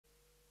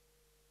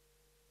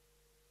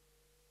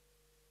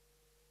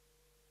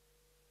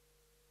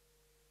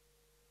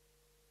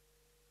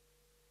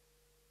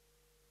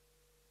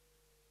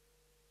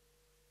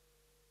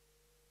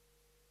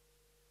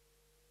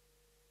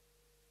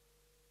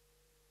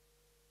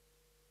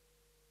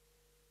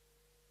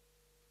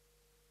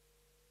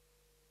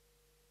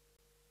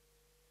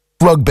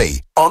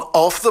Rugby on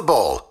Off the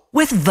Ball.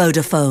 With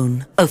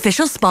Vodafone,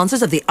 official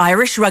sponsors of the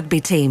Irish rugby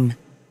team.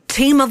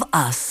 Team of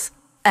us.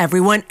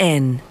 Everyone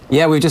in.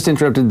 Yeah, we've just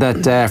interrupted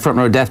that front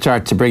row depth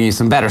chart to bring you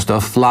some better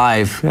stuff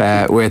live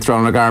with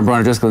Ronan O'Gara and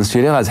Brian O'Driscoll in the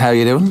studio. Lads, how are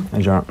you doing?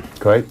 Hey, John.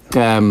 Great.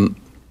 I don't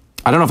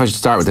know if I should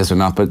start with this or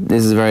not, but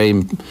this is a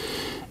very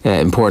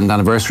important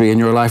anniversary in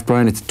your life,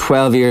 Brian. It's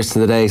 12 years to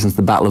the day since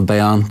the Battle of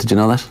Bayonne. Did you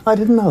know that? I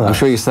didn't know that. I'm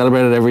sure you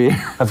celebrate it every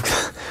year.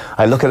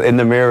 I look in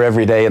the mirror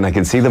every day and I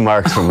can see the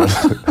marks from it.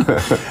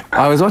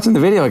 I was watching the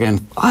video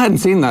again. I hadn't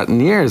seen that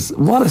in years.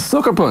 What a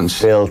sucker punch.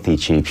 Filthy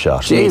cheap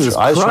shot. Jesus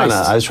Christ.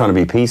 I was trying to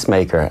be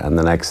peacemaker, and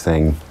the next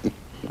thing,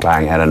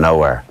 bang, out of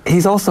nowhere.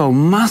 He's also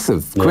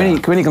massive. Yeah.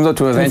 Quinny comes up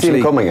to eventually. I didn't see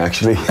him coming,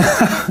 actually.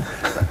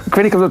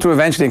 Quinny comes up to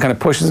eventually and kind of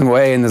pushes him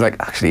away, and there's like,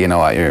 actually, you know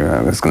what?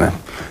 It's gonna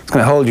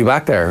hold you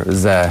back there. It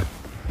was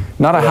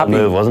not a happy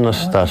move, wasn't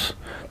it?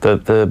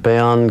 That the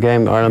Bayonne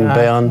game, Ireland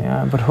Bayonne.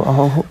 Yeah, but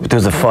there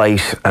was a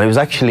fight, and it was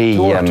actually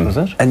was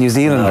it? a New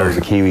Zealander. No, it was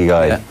a Kiwi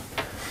guy, yeah.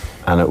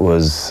 And it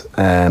was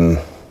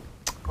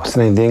what's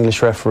the name of the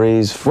English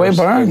referees? Wayne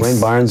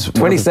Barnes.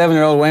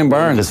 27-year-old Wayne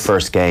Barnes. His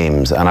first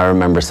games, and I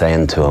remember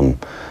saying to him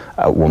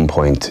at one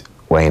point,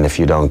 Wayne, if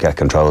you don't get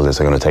control of this,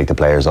 I'm going to take the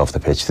players off the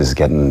pitch. This is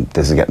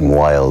getting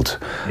wild.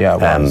 Yeah,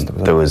 it was.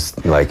 There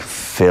was like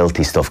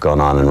filthy stuff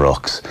going on in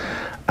rucks.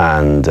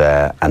 And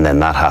then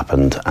that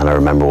happened, and I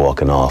remember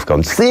walking off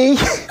going, see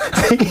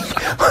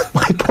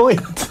my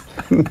point.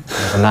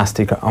 A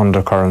nasty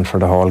undercurrent for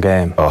the whole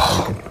game.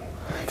 Oh,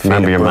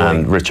 remember your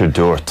man Richard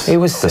Dort, he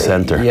was the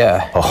centre.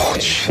 Yeah. Oh,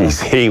 jeez,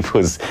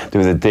 there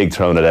was a dig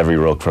thrown at every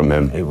ruck from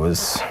him. It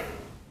was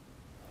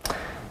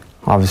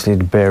obviously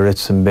the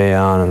Biarritz and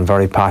Bayonne and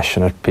very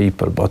passionate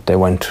people, but they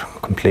went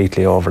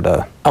completely over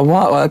the. And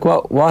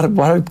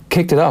what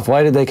kicked it off?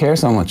 Why did they care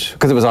so much?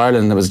 Because it was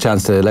Ireland, there was a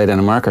chance to lay down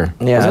a marker.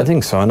 Yeah, I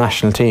think so. A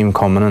national team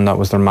coming, and that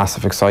was their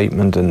massive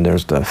excitement. And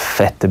there's the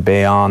Fête de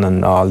Bayonne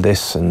and all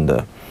this, and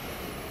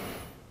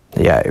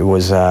yeah, it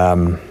was.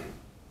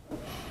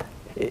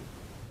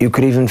 You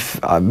could even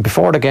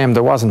before the game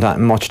there wasn't that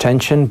much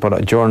tension,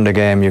 but during the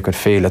game you could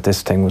feel that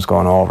this thing was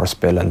going to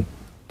overspill, and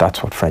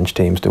that's what French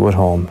teams do at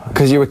home.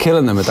 Because you were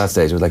killing them at that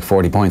stage with like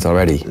 40 points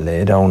already.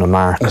 Lay down a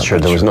mark. Sure,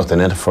 there was nothing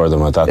in it for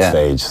them at that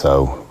stage,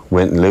 so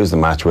lose the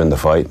match, win the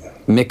fight.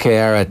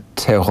 Mikaela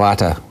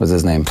Tehuata was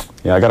his name.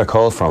 Yeah, I got a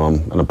call from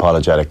him, an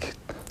apologetic.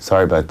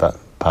 Sorry about that,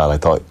 pal. I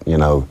thought, you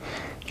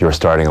were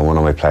starting on one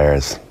of my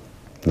players.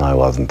 No, I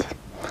wasn't.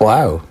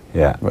 Wow.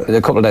 Yeah.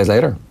 A couple of days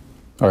later?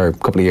 Or a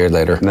couple of years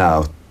later?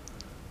 No.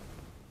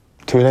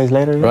 2 days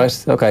later, yeah.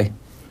 Right, okay.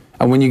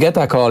 And when you get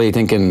that call, are you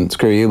thinking,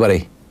 screw you,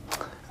 buddy?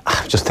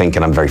 I'm just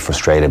thinking I'm very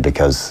frustrated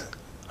because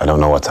I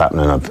don't know what's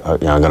happening. I'm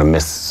going to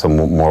miss some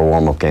more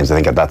warm-up games. I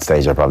think at that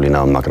stage I probably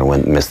know I'm not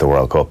going to miss the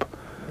World Cup.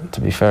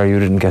 To be fair, you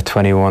didn't get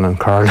 21 and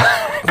curl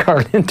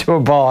into a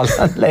ball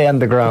and lay on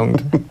the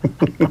ground.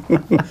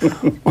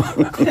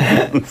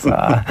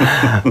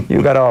 So,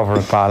 you got over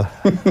it, pal.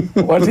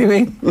 What do you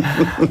mean?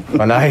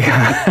 When I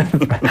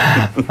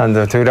on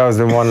the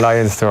 2001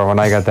 Lions tour, when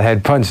I got the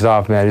head punched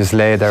off me, I just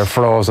lay there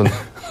frozen.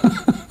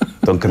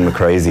 Duncan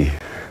McCrazy.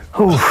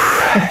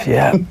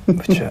 Yeah.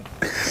 But yeah.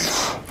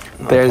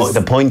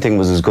 The pointing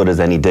was as good as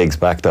any digs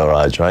back though,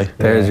 Raj, right?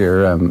 There's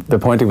your the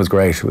pointing was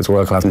great. It was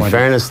world-class pointing. In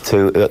fairness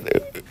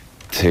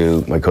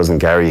to my cousin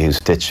Gary, who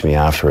stitched me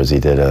afterwards, he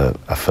did a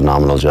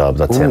phenomenal job.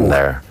 That's him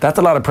there. That's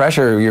a lot of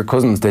pressure, your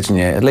cousin stitching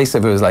you. At least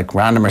if it was like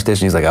random or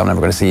stitching, he's like, I'm never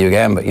going to see you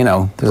again. But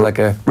there's like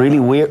a really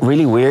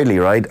weirdly,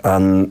 right?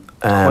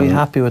 Quite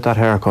happy with that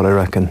haircut, I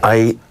reckon.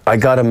 I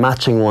got a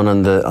matching one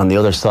on the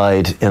other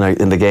side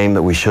in the game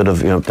that we should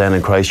have, down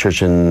in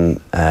Christchurch,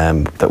 and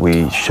that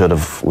we should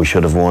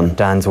have won.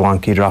 Dan's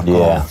wonky drop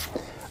goal. Yeah,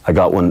 I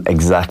got one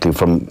exactly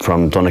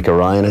from Donica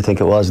Ryan, I think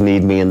it was.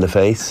 Need me in the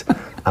face.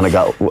 And I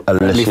got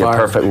literally a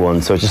perfect one,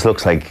 so it just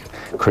looks like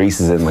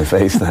creases in my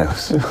face now.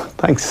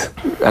 Thanks.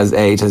 As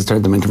age has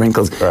turned them into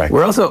wrinkles. Correct.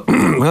 We also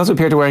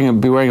appear to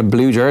be wearing a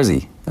blue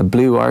jersey, a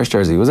blue Irish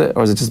jersey, was it?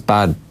 Or was it just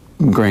bad,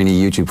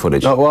 grainy YouTube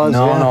footage? No, it was.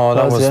 No,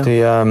 that was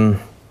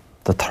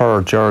the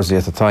third jersey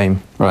at the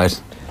time. Right.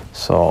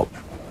 So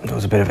there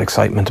was a bit of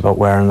excitement about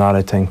wearing that,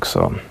 I think.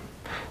 So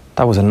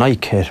that was a Nike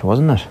kit,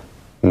 wasn't it?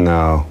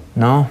 No.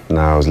 No?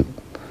 No, it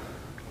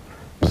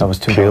That was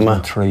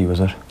 2003,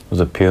 was it? Was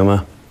it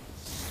Puma?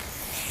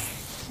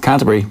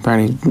 Canterbury,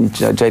 apparently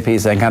JP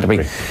is saying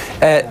Canterbury.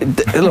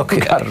 Look,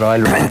 Got it all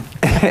right.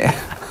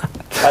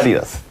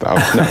 Adidas. No.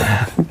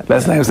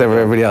 Let's name for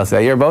everybody else. Yeah,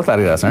 you're both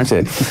Adidas, aren't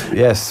you?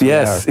 Yes.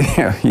 Yes.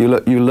 Yeah,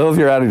 you love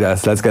your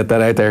Adidas. Let's get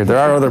that out there. There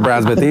are other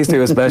brands, but these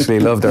two especially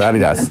love their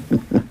Adidas.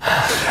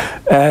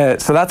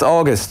 So that's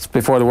August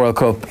before the World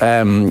Cup.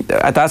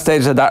 At that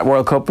stage of that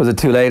World Cup, was it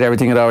too late?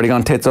 Everything had already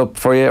gone tits up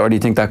for you, or do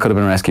you think that could have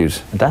been rescued?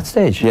 At that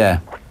stage? Yeah.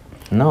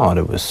 No,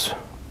 there was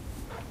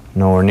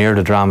nowhere near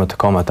the drama to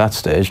come at that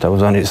stage. That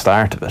was only the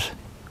start of it.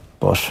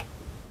 But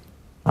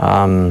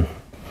the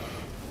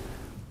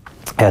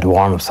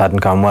warm-ups hadn't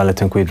gone well. I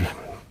think we'd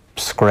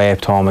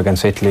scraped home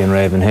against Italy in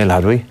Ravenhill,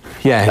 had we?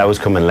 Yeah. That was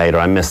coming later.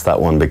 I missed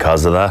that one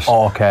because of that.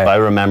 Okay. I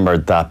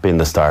remembered that being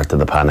the start of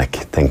the panic,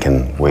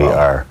 thinking we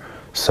are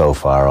so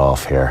far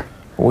off here.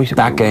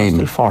 That game.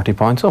 Still 40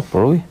 points up,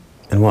 were we?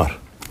 In what?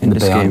 In the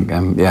this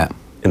game. Yeah.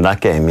 In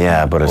that game,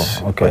 yeah, but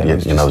it's okay,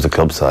 you know, it was a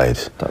club side.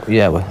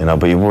 Yeah, well, You know,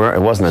 but it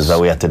wasn't as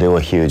though we had to do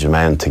a huge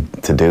amount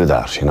to do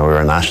that. You know, we were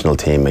a national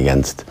team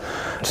against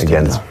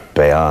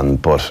Bayonne,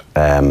 but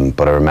I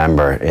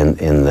remember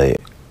in the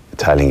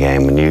Italian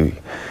game when you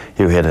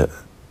hit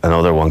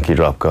another wonky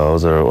drop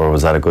goals, or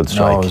was that a good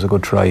strike? no, it was a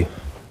good try.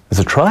 It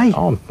was a try?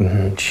 Oh,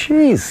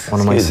 Jeez. one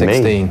of my Excuse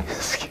me.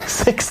 16.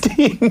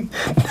 16?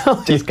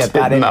 No, Just get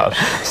that in.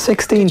 16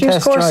 16 Did you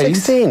test score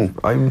tries.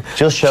 16?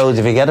 Just shows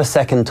if you get a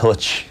second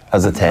touch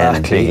as a 10,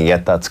 Exactly. you can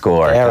get that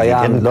score. There I You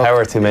am. didn't Look,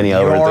 power too many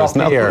over. you're There's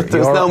up here.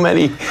 there's You're no up.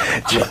 many.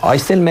 I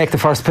still make the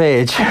first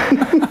page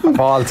of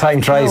all-time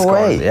try No scores.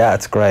 way. Yeah,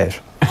 it's great.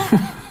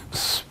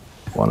 It's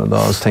one of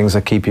those things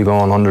that keep you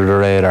going under the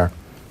radar.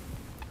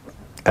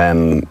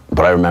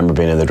 But I remember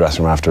being in the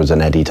dressing room afterwards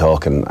and Eddie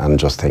talking and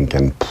just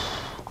thinking,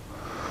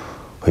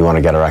 we want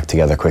to get our act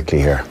together quickly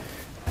here.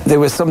 There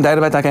was some doubt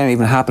about that game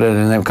even happening,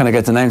 and it kind of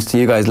gets announced to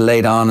you guys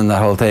late on in that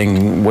whole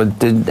thing.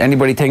 Did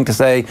anybody think to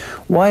say,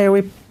 why are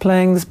we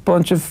playing this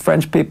bunch of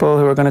French people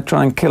who are going to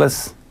try and kill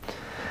us?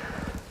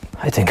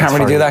 I think Can't it's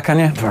really do very- that, can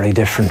you? Very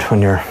different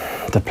when you're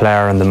the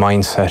player and the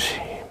mindset.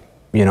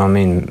 You know what I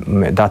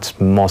mean? That's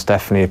most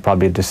definitely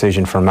probably a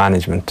decision for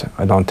management.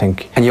 I don't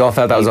think... And you all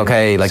felt that was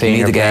okay, like you need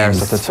senior the players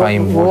games. at the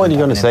time. What are wouldn't you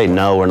going to have say? been-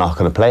 No, we're not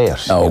going to play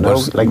it. No, You know?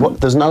 well- Like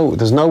what? There's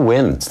no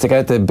win. Stick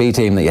out the B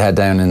team that you had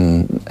down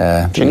in...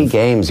 Any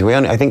games?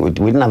 I think we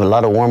didn't have a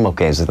lot of warm-up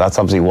games. That's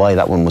obviously why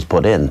that one was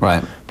put in.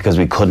 Right. Because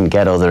we couldn't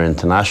get other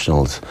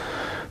internationals,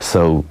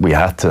 so we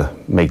had to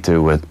make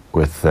do with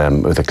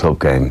a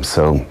club game.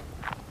 So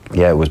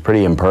yeah, it was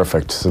pretty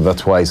imperfect. So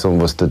that's why some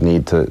of us did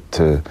need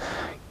to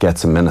get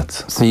some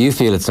minutes. So you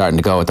feel it's starting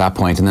to go at that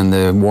point, and then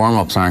the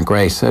warm-ups aren't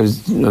great. I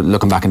was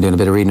looking back and doing a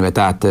bit of reading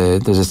about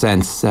that. There's a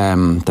sense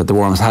that the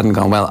warm-ups hadn't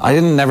gone well. I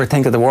didn't never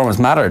think that the warm-ups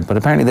mattered, but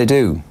apparently they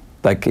do.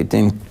 Like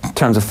in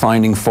terms of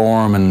finding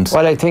form and...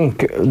 Well, I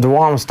think the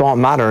warm-ups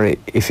don't matter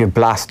if you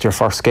blast your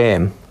first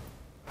game.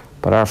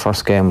 But our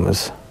first game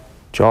was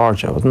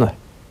Georgia, wasn't it?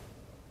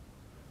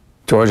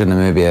 Georgia,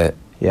 Namibia.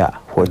 Yeah,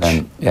 which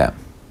Yeah.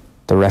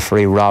 the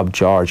referee robbed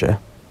Georgia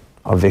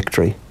of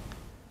victory.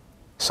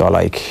 So,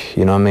 like,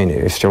 you know what I mean?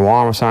 If your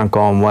warm-ups aren't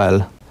going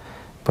well,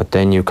 but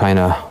then you kind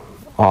of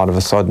all of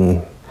a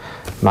sudden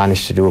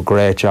manage to do a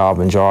great job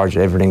in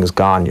Georgia, everything is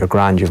gone, you're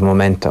grand, you've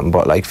momentum.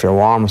 But, like, if your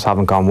warm-ups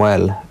haven't gone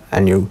well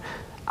and you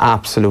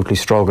absolutely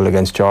struggle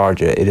against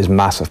Georgia, it is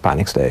massive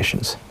panic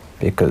stations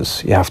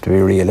because you have to be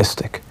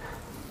realistic.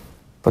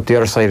 But the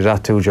other side of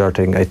that too, George,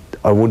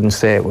 I wouldn't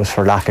say it was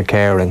for lack of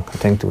caring. I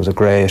think there was a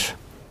great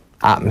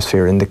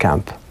atmosphere in the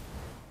camp.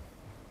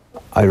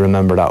 I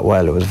remember that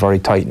well. It was a very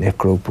tight-knit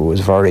group. It was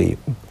very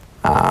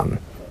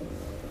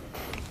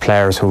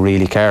players who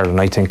really cared. And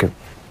I think,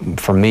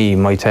 for me,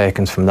 my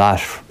takings from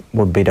that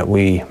would be that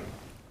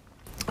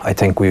I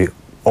think we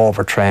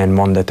overtrained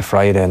Monday to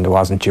Friday and there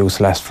wasn't juice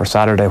left for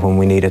Saturday when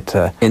we needed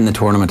to. In the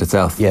tournament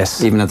itself?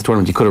 Yes. Even at the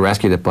tournament, you could have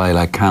rescued it by,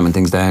 like, calming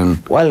things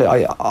down.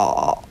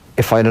 Well,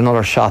 if I had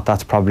another shot,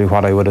 that's probably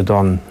what I would have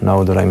done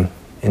now that I'm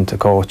into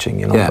coaching,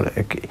 you know. Yeah.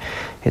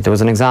 But there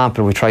was an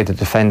example, we tried to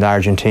defend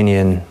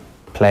Argentinian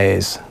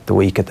plays the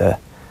week of the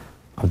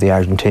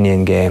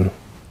Argentinian game,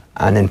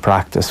 and in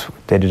practice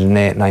they did an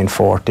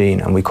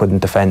 8-9-14 and we couldn't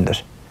defend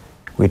it.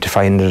 We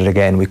defended it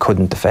again, we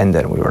couldn't defend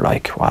it, and we were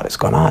like, what is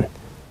going on?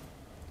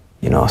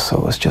 You know, so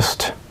it was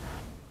just,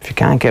 if you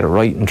can't get it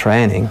right in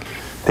training.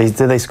 Did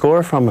they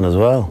score from it as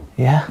well?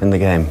 Yeah. In the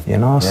game? You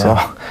know, so,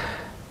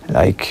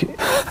 like...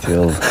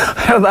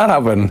 How did that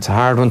happen? It's a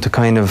hard one to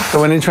kind of...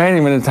 So when in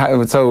training,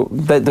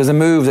 there's a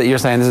move that you're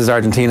saying this is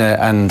Argentina,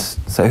 and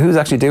so who's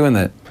actually doing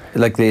it?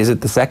 Like, is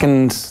it the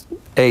second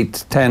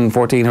 8, 10,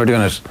 14 who are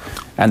doing it,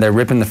 and they're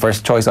ripping the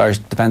first choice Irish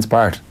defence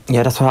apart?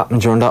 Yeah, that's what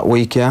happened during that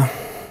week, yeah.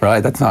 Right,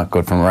 that's not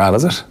good for morale,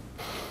 is it?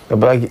 But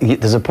like,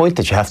 there's a point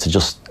that you have to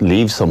just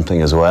leave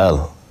something as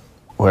well,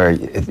 where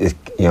it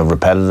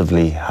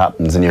repetitively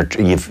happens, and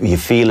you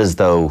feel as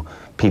though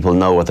people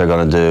know what they're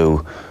going to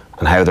do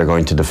and how they're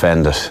going to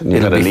defend it. And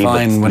It'll be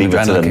fine when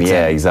adrenaline kicks in.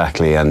 Yeah,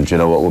 exactly. And you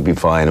know what will be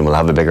fine, and we'll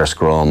have a bigger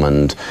scrum,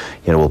 and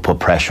you know we'll put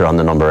pressure on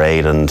the number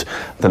 8, and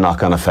the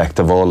knock-on effect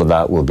of all of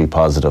that will be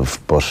positive.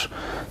 But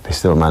they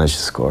still managed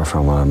to score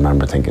from it. I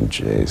remember thinking,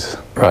 jeez.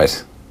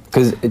 Right.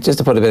 Because just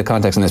to put a bit of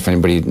context on this for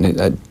anybody,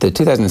 the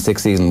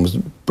 2006 season was a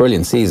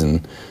brilliant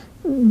season,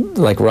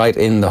 like right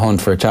in the hunt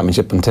for a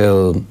championship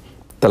until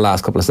the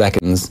last couple of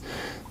seconds.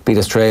 Beat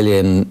Australia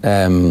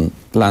in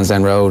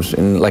Lansdowne Road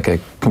in like a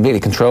completely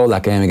control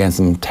that game against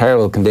some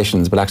terrible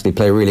conditions, but actually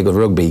play really good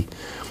rugby.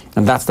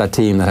 And that's that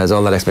team that has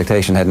all that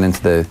expectation heading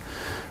into the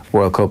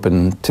World Cup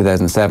in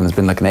 2007. It's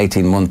been like an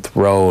 18-month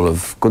roll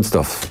of good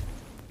stuff.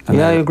 And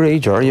yeah, I agree,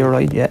 Joe. You're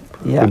right. Yeah.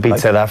 We beat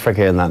South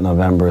Africa in that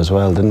November as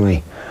well, didn't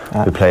we?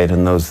 We played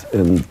in those.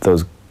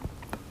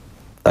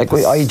 Like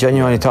I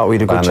genuinely thought we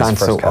had a good Banner's chance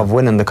first of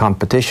winning the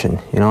competition,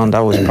 you know, and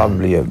that was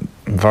probably a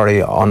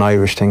very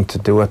un-Irish thing to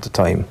do at the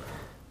time.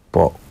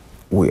 But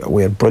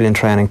we had brilliant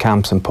training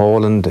camps in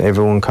Poland.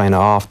 Everyone kind of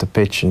off the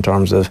pitch in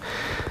terms of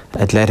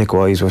athletic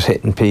wise was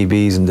hitting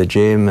PBs in the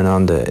gym, and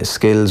on the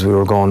skills we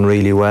were going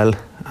really well.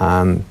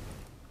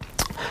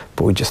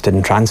 But we just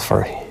didn't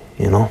transfer,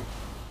 you know.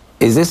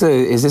 Is this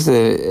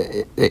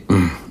a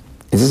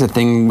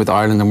thing with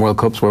Ireland and World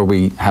Cups where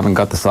we haven't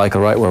got the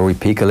cycle right, where we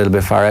peak a little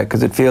bit far out?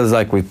 Because it feels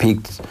like we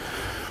peaked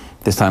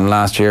this time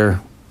last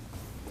year,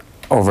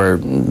 over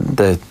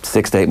the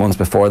 6 to 8 months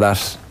before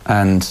that,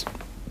 and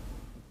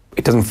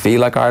it doesn't feel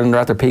like Ireland are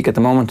at their peak at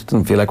the moment. It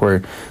doesn't feel like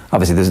we're,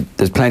 obviously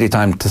there's plenty of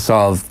time to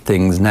solve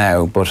things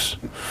now, but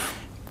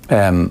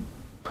well,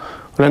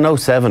 in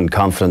 07,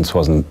 confidence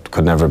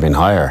could never have been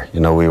higher.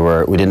 You know,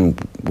 we didn't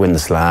win the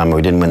Slam,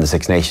 we didn't win the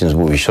Six Nations,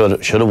 but we should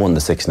have won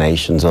the Six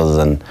Nations, other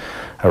than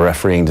a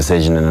refereeing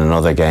decision in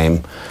another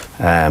game,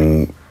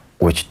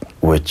 which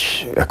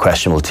a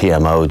questionable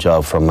TMO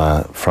job from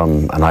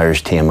an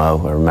Irish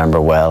TMO, I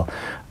remember well,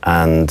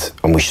 and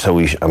we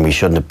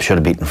should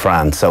have beaten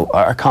France. So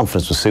our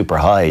confidence was super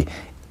high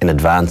in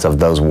advance of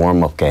those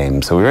warm-up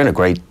games. So we were in a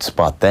great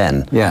spot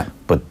then. Yeah.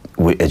 But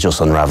it just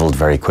unravelled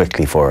very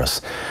quickly for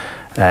us.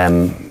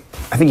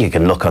 I think you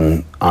can look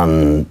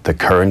on the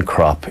current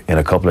crop in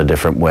a couple of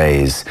different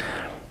ways.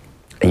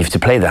 You have to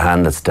play the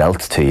hand that's dealt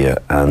to you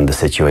and the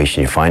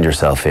situation you find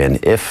yourself in.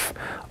 If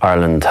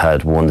Ireland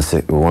had won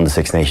the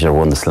Six Nations or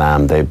won the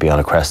Slam, they'd be on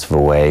a crest of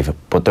a wave,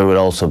 but there would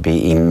also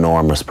be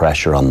enormous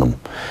pressure on them.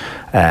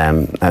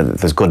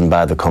 There's good and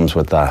bad that comes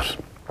with that.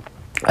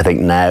 I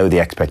think now the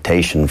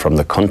expectation from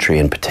the country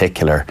in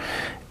particular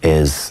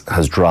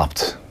has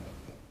dropped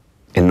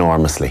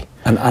enormously.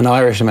 An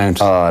Irish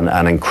amount.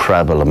 An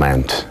incredible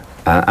amount.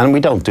 And we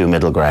don't do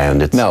middle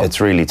ground.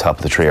 It's really top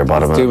of the tree or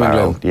bottom of the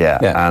barrel.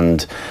 Yeah.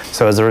 And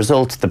so as a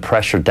result, the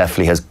pressure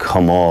definitely has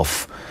come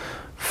off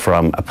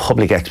from a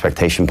public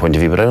expectation point of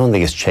view, but I don't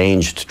think it's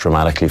changed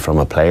dramatically from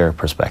a player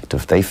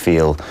perspective. They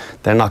feel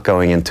they're not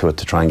going into it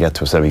to try and get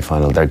to a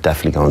semi-final. They're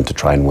definitely going to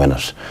try and win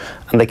it.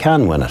 And they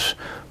can win it,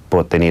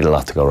 but they need a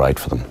lot to go right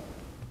for them.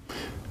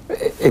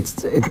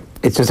 It's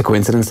just a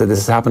coincidence that this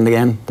has happened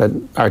again, that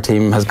our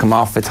team has come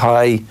off its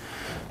high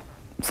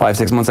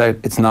 5-6 months out.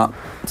 It's not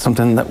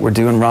something that we're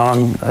doing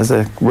wrong as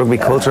a rugby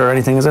culture or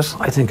anything, is it?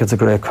 I think it's a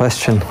great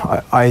question.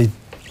 I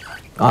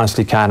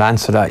honestly can't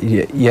answer that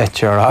yet,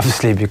 Ger,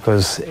 obviously,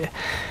 because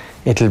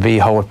it'll be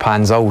how it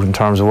pans out in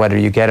terms of whether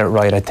you get it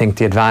right. I think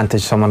the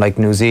advantage someone like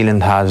New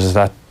Zealand has is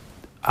that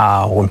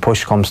when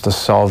push comes to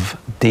shove,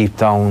 deep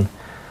down,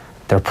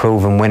 they're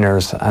proven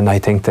winners, and I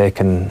think they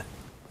can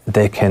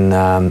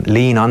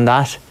lean on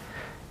that.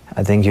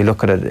 I think you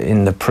look at it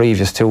in the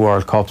previous 2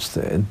 World Cups,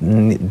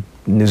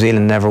 New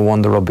Zealand never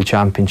won the Rugby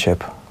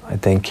Championship, I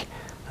think,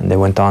 and they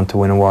went on to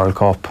win a World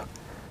Cup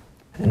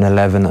in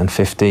 11 and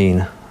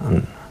 15.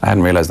 And I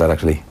hadn't realised that,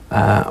 actually.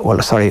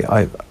 Well, sorry,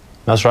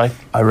 that's right.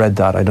 I read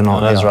that. I don't know.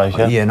 No, that's right.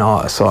 Yeah. You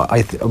know, so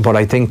but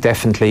I think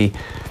definitely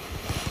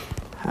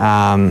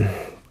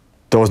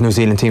those New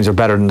Zealand teams are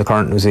better than the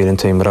current New Zealand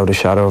team, without a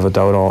shadow of a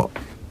doubt,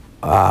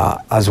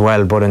 as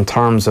well. But in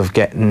terms of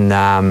getting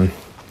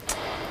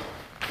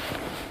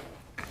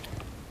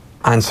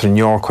answering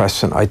your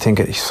question, I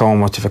think so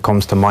much of it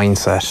comes to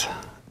mindset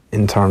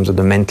in terms of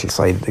the mental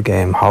side of the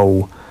game.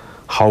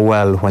 How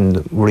well, when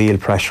the real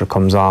pressure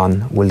comes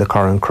on, will the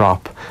current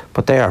crop?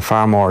 But they are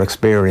far more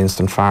experienced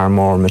and far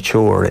more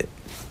mature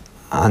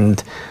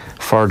and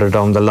further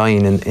down the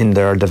line in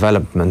their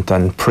development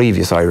than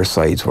previous Irish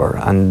sides were.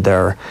 And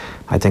their,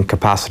 I think,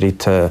 capacity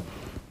to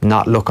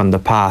not look on the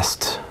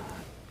past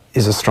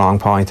is a strong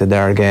point of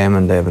their game.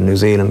 And they have a New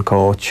Zealand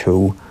coach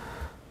who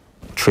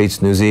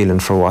treats New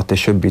Zealand for what they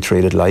should be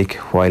treated like,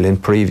 while in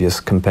previous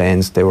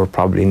campaigns they were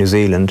probably New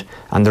Zealand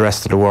and the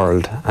rest of the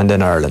world and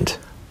then Ireland.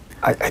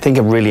 I think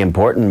a really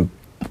important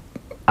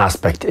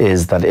aspect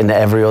is that in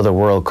every other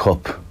World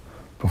Cup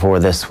before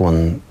this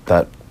one,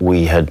 that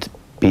we had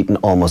beaten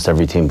almost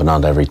every team, but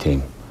not every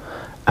team.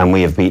 And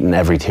we have beaten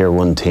every Tier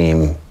 1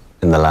 team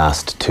in the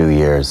last 2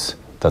 years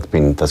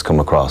that's come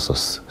across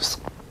us.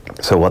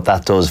 So what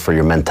that does for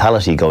your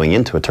mentality going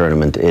into a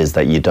tournament is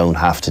that you don't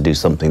have to do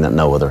something that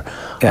no other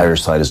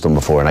Irish side has done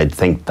before. And I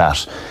think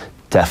that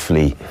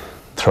definitely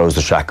throws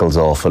the shackles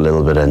off a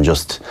little bit, and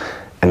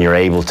you're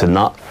able to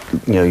not,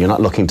 you're not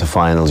looking to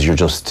finals, you're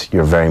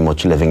very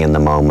much living in the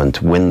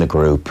moment, win the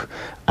group,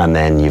 and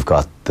then you've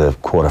got the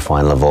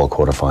quarterfinal of all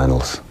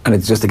quarterfinals. And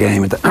it's just a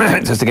game at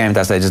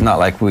that stage. It's not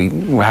like we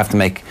have to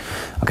make,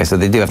 okay, so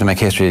they do have to make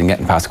history in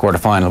getting past the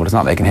quarterfinal, but it's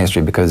not making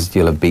history because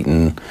you'll have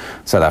beaten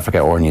South Africa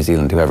or New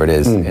Zealand, whoever it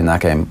is, in that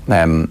game.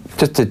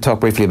 Just to talk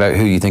briefly about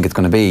who you think it's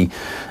going to be.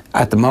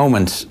 At the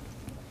moment,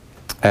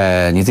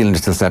 New Zealand are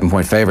still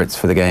 7-point favourites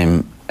for the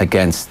game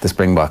against the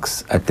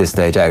Springboks at this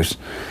stage out.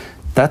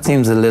 That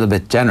seems a little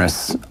bit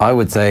generous. I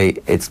would say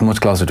it's much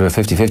closer to a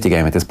 50-50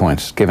 game at this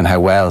point, given how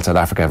well South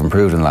Africa have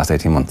improved in the last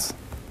 18 months.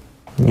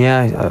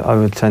 Yeah, I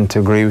would tend to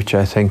agree with you.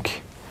 I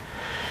think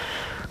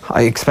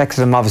I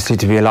expected them obviously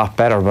to be a lot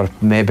better, but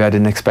maybe I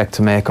didn't expect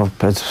to make up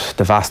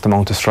the vast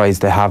amount of strides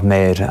they have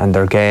made, and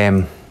their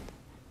game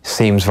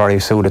seems very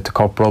suited to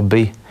Cup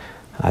Rugby.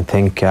 I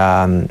think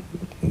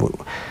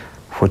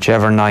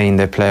whichever 9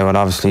 they play with,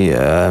 obviously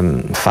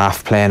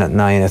Faf playing at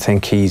 9, I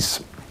think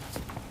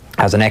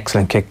has an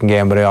excellent kicking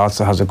game, but he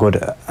also has a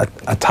good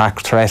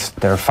attack threat.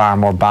 They're a far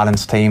more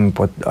balanced team,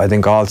 but I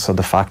think also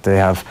the fact they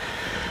have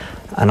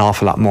an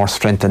awful lot more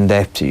strength and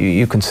depth.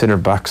 You consider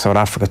back South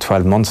Africa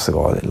 12 months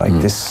ago, like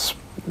this,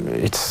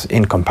 it's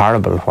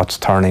incomparable what's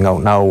turning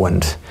out now.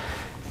 And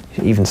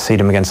you even see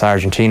them against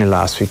Argentina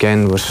last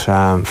weekend with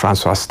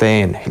Francois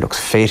Steyn. He looks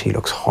fit, he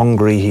looks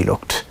hungry, he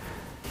looked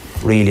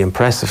really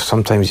impressive.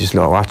 Sometimes you just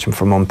watch him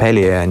from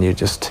Montpellier and you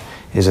just,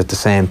 is it the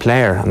same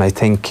player? And I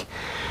think,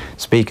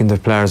 speaking to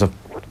players that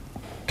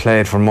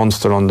played for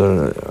Munster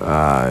under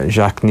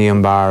Jacques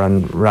Nienaber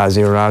and Rassie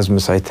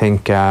Erasmus, I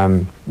think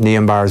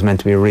Nienaber is meant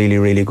to be a really,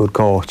 really good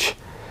coach.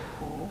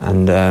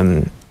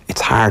 And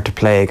it's hard to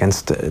play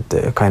against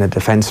the kind of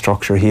defence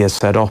structure he has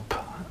set up.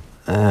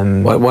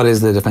 What is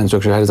the defence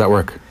structure? How does that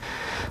work?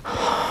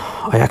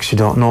 I actually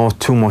don't know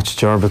too much,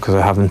 Ger, because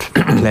I haven't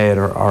played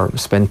or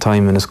spent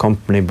time in his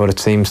company, but it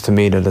seems to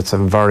me that it's a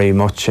very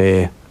much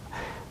a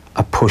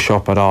push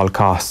up at all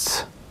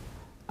costs.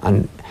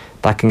 And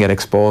that can get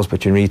exposed,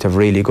 but you need to have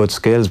really good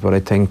skills. But I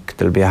think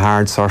there'll be a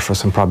hard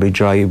surface and probably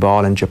dry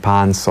ball in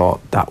Japan, so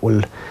that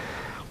will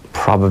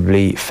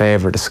probably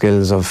favour the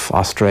skills of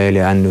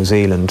Australia and New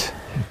Zealand,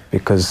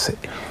 because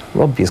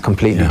rugby is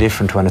completely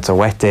different when it's a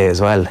wet day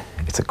as well.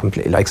 It's a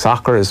completely, like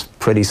soccer is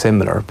pretty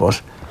similar,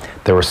 but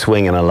they were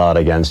swinging a lot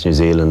against New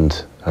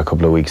Zealand a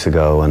couple of weeks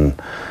ago, and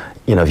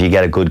you know, if you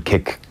get a good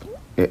kick,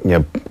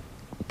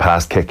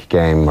 pass kick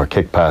game or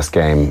kick pass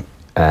game,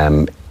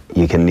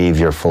 you can leave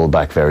your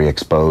fullback very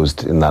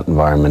exposed in that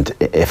environment.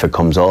 If it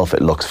comes off,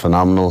 it looks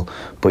phenomenal,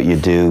 but you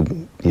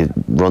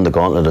run the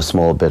gauntlet a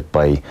small bit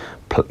by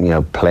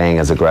playing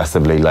as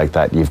aggressively like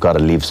that. You've got to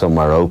leave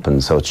somewhere open.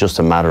 So it's just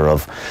a matter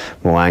of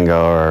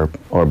Mo'unga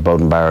or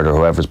Beauden Barrett or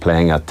whoever's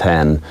playing at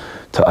 10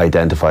 to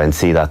identify and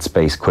see that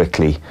space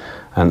quickly.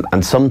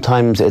 And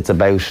sometimes it's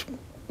about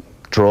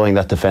drawing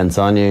that defence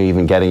on you,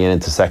 even getting it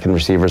into second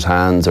receiver's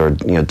hands, or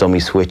dummy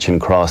switch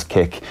and cross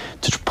kick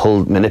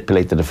to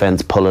manipulate the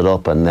defence, pull it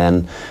up, and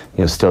then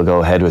still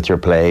go ahead with your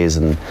plays.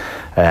 And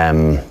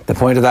the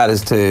point of that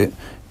is to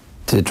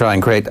try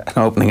and create an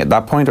opening at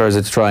that point, or is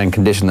it to try and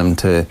condition them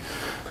to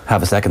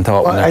have a second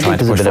thought when they're trying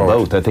to push forward? I think there's a bit of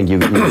both. I think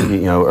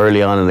you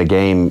early on in the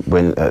game,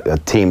 when a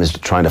team is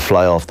trying to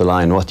fly off the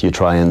line, what do you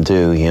try and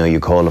do? You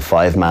call a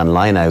 5-man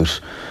line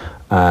out,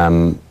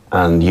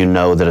 and you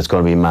know that it's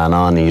going to be man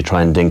on, and you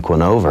try and dink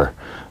one over,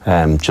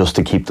 just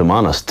to keep them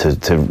honest,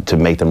 to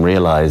make them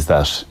realise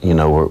that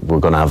we're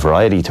going to have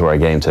variety to our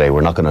game today.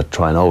 We're not going to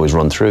try and always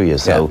run through you.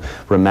 So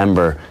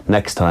remember,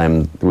 next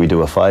time we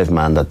do a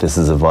 5-man, that this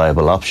is a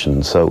viable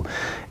option. So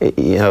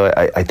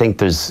I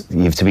think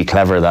you have to be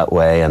clever that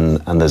way,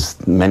 and there's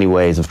many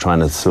ways of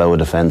trying to slow a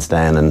defence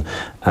down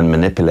and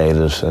manipulate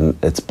it, and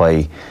it's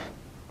by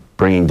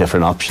bringing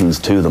different options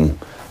to them.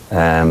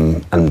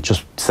 And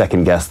just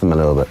second guess them a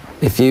little bit.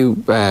 If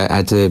you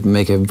had to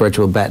make a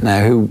virtual bet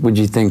now, who would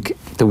you think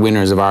the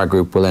winners of our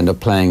group will end up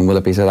playing? Will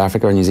it be South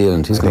Africa or New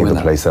Zealand? Who's going to win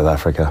that? Play South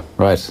Africa.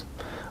 Right.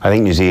 I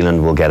think New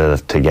Zealand will get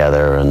it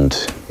together, and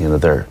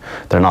they're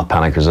not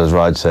panickers. As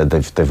Rod said,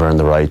 they've earned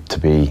the right to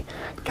be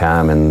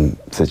calm in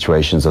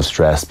situations of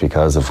stress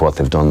because of what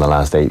they've done the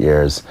last 8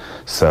 years.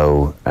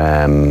 So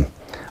I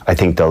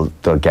think they'll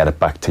get it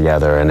back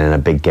together, and in a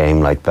big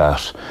game like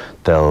that,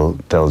 they'll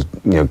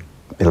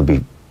it'll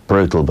be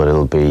brutal, but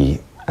it'll be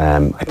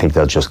I think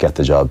they'll just get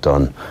the job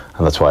done,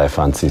 and that's why I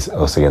fancy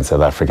us against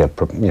South Africa,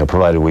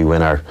 provided we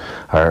win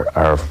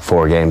our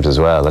 4 games as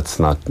well. Let's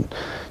not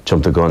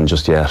jump the gun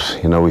just yet.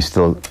 We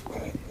still,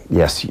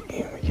 yes,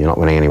 you're not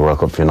winning any World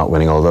Cup if you're not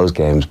winning all those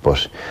games,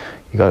 but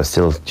you got to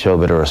still show a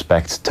bit of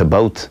respect to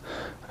both,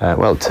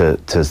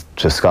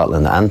 to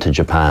Scotland and to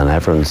Japan.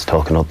 Everyone's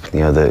talking up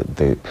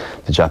the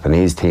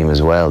Japanese team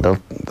as well.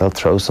 They'll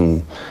throw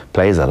some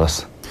plays at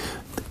us.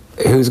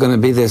 Who's going to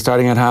be the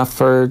starting at half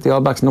for the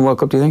All Blacks in the World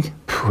Cup, do you think?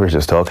 We're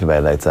just talking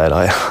about it outside.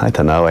 I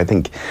don't know. I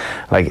think,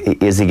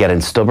 is he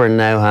getting stubborn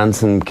now,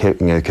 Hansen,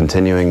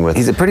 continuing with...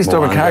 He's a pretty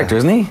stubborn character,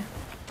 isn't he?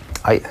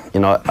 I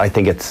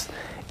think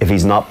if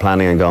he's not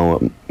planning on going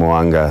with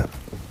Mo'unga,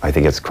 I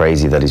think it's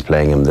crazy that he's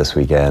playing him this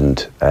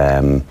weekend,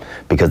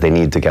 because they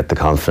need to get the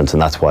confidence,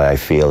 and that's why I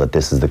feel that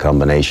this is the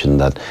combination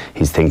that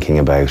he's thinking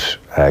about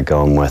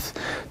going with.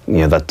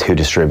 That 2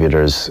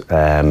 distributors.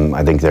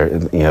 I think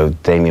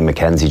Damien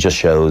McKenzie just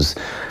shows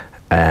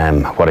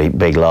what a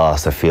big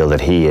loss I feel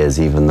that he is,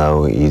 even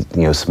though he's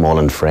small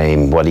in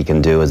frame. What he can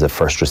do as a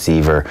first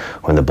receiver,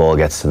 when the ball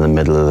gets to the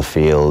middle of the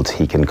field,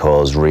 he can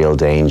cause real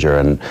danger,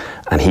 and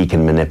he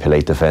can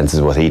manipulate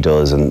defences, what he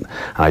does, and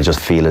I just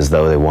feel as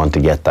though they want to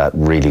get that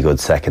really good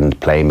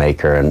second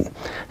playmaker, and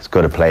as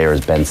good a player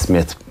as Ben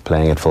Smith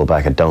playing at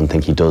fullback, I don't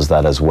think he does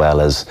that as well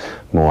as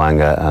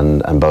Mo'unga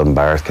and Beauden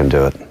Barrett can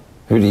do it.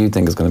 Who do you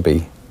think is going to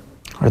be?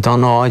 I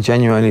don't know. I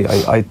genuinely,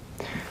 I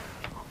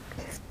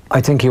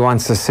think he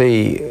wants to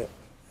see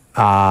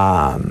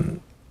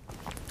Mo'unga's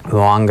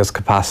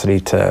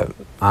capacity to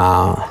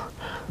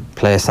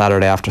play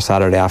Saturday after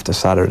Saturday after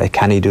Saturday.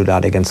 Can he do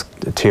that against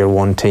the Tier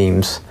 1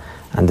 teams?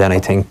 and then I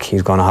think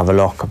he's going to have a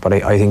look. But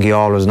I think he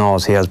always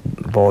knows he has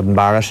Bowden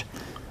Barrett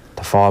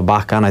to fall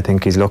back on. I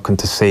think he's looking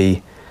to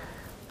see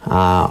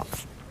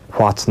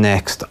what's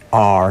next,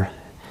 or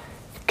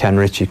can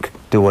Richie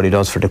do what he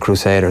does for the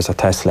Crusaders at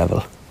test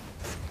level.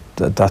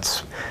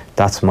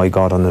 That's my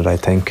gut on it, I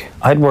think.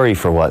 I'd worry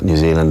for what New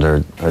Zealand are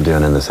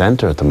doing in the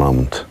centre at the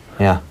moment.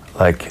 Yeah.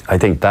 Like, I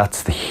think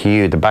that's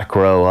the back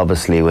row,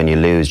 obviously, when you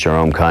lose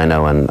Jerome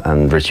Kino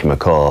and Richie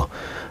McCaw,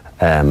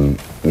 and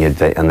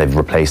they've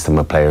replaced them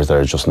with players that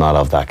are just not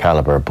of that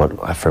calibre.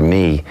 But for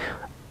me,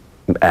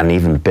 an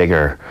even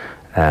bigger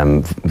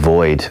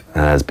void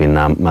has been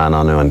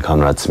Manonu and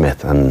Conrad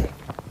Smith, and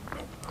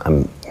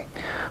I'm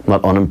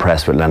not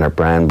unimpressed with Leonard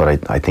Brown,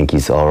 but I think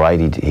he's all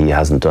right. He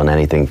hasn't done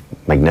anything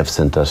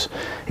magnificent at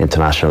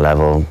international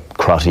level.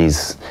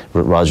 Crotty's,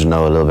 Roger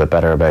know a little bit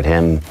better about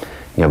him.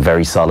 You know,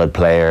 very solid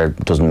player,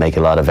 doesn't make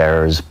a lot of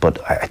errors, but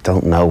I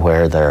don't know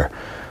where their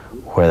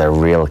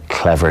real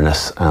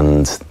cleverness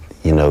and,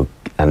 you know,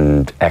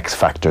 and X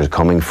factor is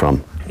coming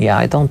from. Yeah,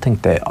 I don't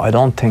think they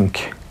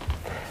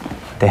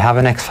have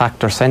an X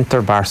factor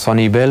centre bar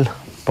Sonny Bill,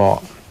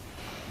 but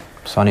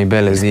Sonny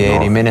Bill is the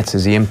 80 minutes,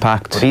 is the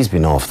impact. But he's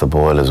been off the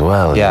boil as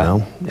well, yeah.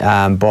 You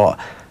know. But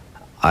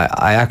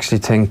I actually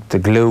think the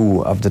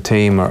glue of the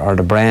team or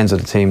the brains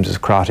of the teams is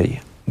Crotty,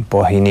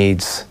 but he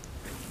needs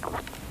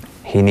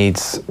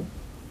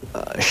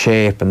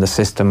shape and the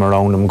system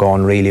around him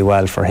going really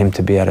well for him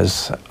to be at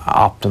his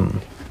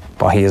optimum.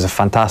 But he has a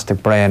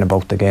fantastic brain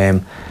about the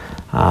game,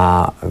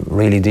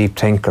 really deep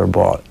thinker,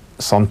 but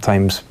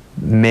sometimes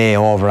may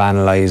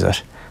overanalyze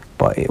it.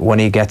 But when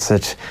he gets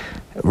it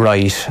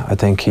right, I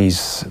think he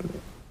is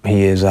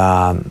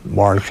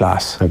world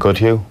class. And good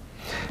Hugh?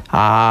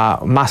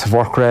 Massive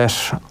work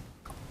rate,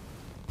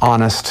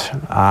 honest,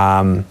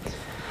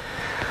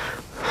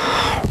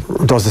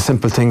 does the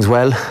simple things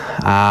well.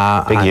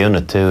 Big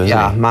unit too, isn't he?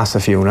 Yeah,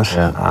 massive unit.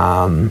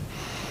 Yeah.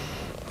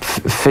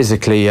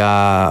 Physically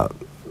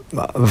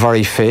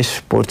very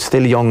fit, but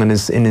still young in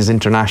his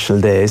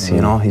international days. You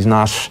know, he's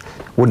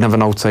wouldn't have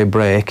an outside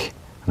break.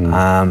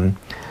 But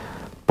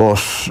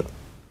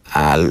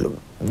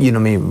you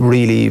know,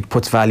 really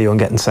puts value on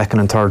getting second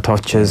and third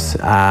touches.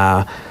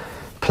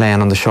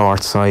 Playing on the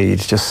short side,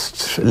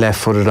 just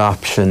left-footed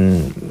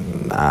option.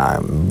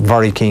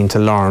 Very keen to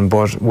learn,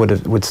 but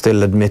would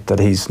still admit that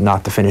he's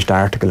not the finished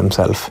article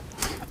himself.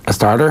 A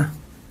starter?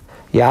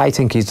 Yeah, I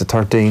think he's the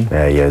 13.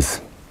 Yeah, he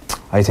is.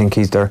 I think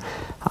he's there.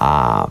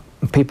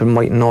 People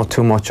might know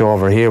too much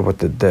over here, but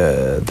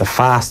the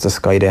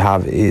fastest guy they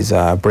have is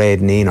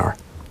Braden Eaner,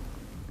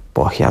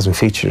 but he hasn't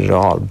featured at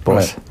all.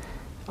 But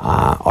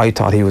I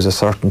thought he was a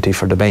certainty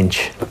for the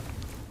bench.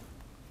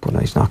 But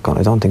he's not going.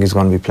 I don't think he's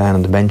going to be playing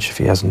on the bench if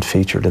he hasn't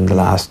featured in the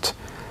last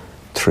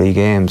 3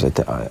 games.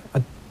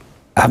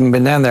 Having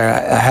been down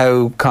there,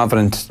 how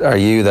confident are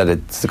you that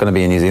it's going to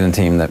be a New Zealand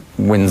team that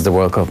wins the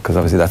World Cup? Because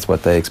obviously that's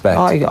what they expect.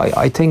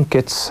 I think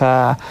it's.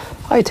 No,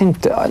 I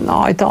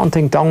don't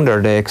think down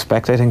there they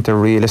expect. I think they're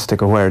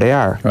realistic of where they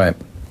are. Right.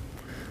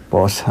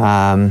 But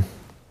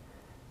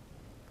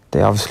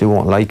they obviously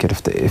won't like it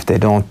if they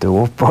don't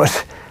do it.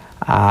 But.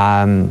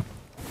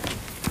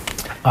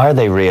 Are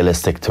they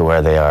realistic to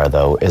where they are,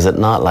 though? Is it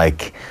not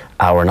like,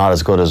 we're not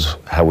as good as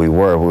how we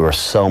were? We were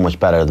so much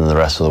better than the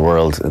rest of the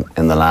world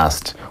in the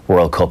last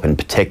World Cup in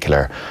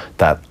particular,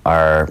 that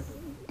our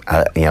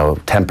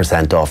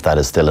 10% off that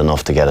is still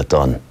enough to get it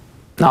done.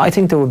 No, I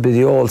think there would be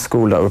the old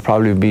school that would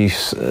probably be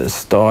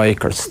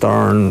stoic or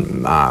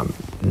stern,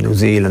 New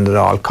Zealand at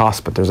all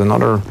costs, but there's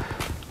another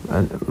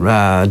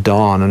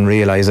dawn and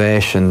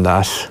realisation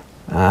that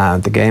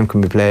the game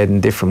can be played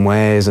in different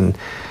ways. And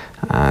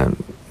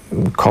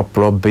Cup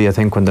rugby, I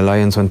think when the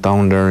Lions went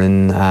down there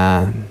in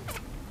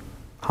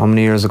how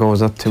many years ago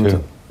was that?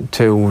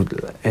 Two.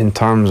 In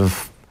terms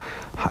of,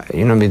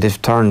 you know,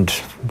 they've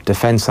turned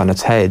defence on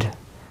its head,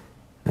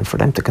 and for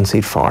them to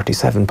concede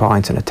 47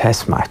 points in a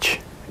test match,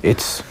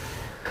 it's.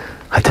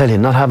 I tell you,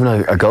 not having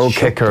a goal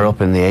kicker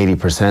up in the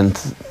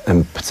 80%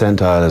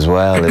 percentile as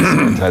well is,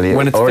 I tell you,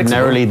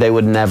 ordinarily they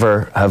would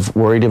never have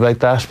worried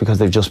about that because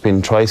they've just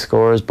been try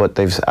scorers, but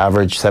they've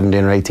averaged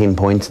 17 or 18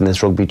 points in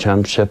this rugby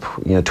championship,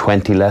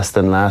 20 less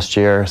than last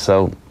year,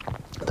 so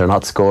they're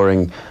not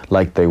scoring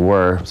like they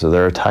were, so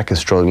their attack is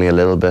struggling a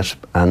little bit,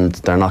 and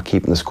they're not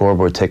keeping the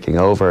scoreboard ticking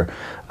over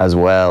as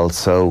well,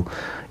 so,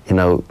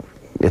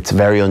 it's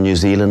very un-New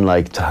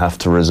Zealand-like to have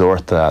to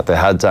resort to that. They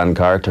had Dan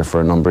Carter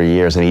for a number of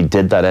years, and he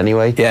did that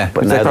anyway. Yeah,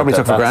 but they probably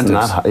took for granted.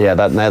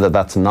 Now that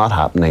that's not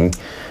happening,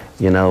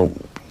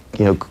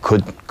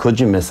 could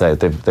you miss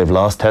out? They've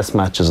lost test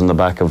matches on the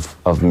back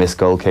of missed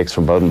goal kicks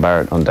from Bowden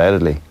Barrett,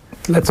 undoubtedly.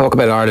 Let's talk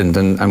about Ireland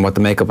and what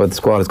the makeup of the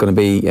squad is going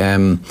to be.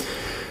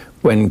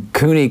 When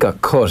Cooney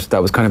got cut, that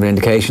was kind of an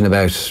indication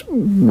about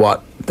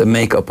what the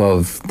makeup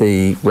of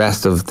the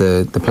rest of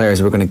the players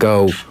who were going to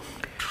go.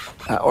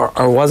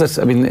 Or was it?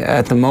 I mean,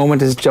 at the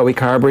moment, is Joey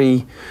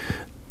Carberry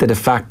the de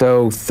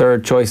facto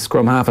third choice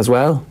scrum half as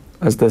well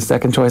as the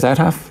second choice out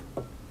half?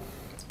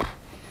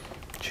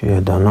 Gee,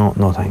 I don't know.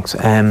 No thanks.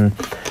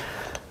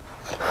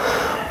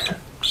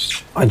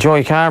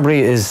 Joey Carberry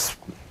is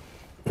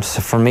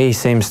for me,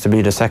 seems to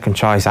be the second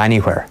choice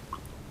anywhere,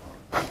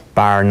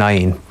 bar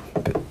 9.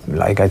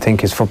 Like, I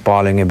think his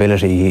footballing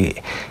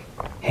ability,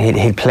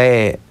 he'll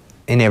play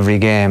in every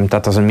game.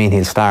 That doesn't mean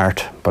he'll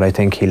start, but I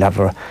think he'll have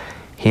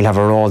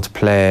a role to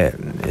play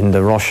in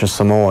the Russia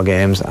Samoa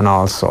games and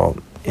also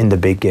in the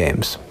big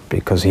games,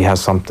 because he has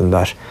something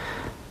that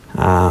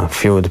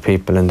few of the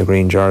people in the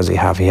green jersey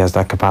have. He has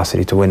that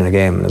capacity to win a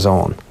game on his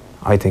own.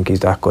 I think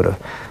he's that good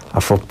a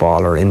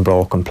footballer in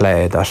broken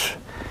play that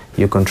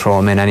you can throw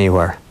him in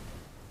anywhere.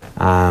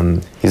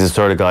 He's the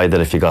sort of guy that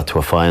if you got to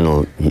a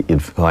final,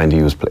 you'd find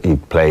he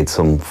played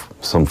some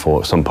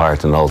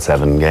part in all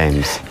 7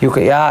 games. You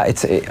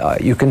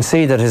can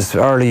see that his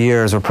early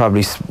years were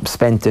probably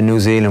spent in New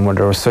Zealand, where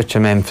there was such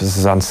an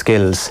emphasis on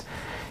skills.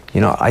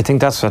 You know, I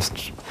think that's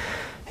what's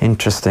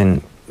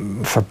interesting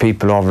for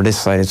people over this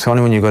side. It's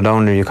only when you go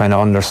down there you kind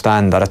of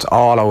understand that it's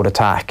all out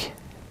attack.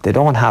 They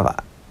don't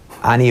have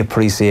any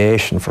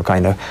appreciation for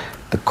kind of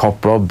the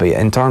cup rugby.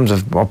 In terms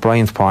of what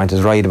Brian's point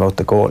is right about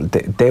the goal,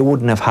 they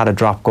wouldn't have had a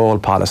drop goal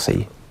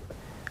policy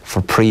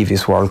for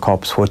previous World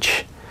Cups,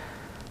 which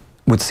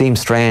would seem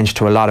strange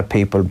to a lot of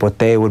people, but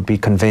they would be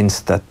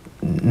convinced that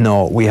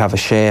no, we have a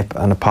shape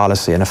and a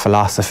policy and a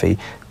philosophy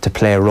to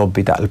play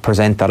rugby that will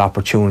present that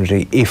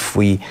opportunity if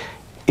we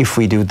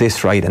do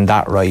this right and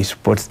that right.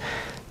 But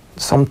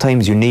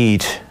sometimes you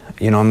need,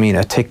 you know what I mean,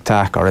 a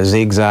tic-tac or a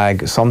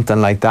zigzag,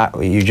 something like that,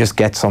 where you just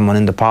get someone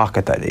in the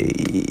pocket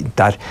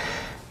that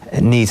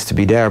needs to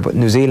be there. But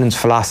New Zealand's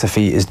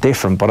philosophy is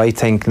different. But I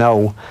think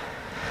now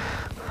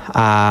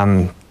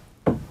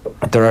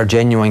there are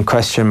genuine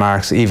question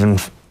marks even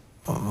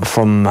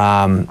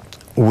from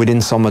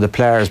within some of the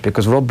players,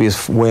 because rugby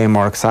is way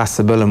more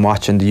accessible. And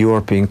watching the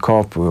European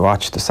Cup, we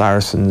watched the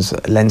Saracens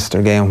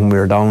Leinster game when we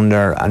were down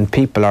there, and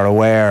people are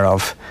aware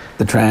of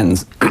the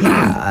trends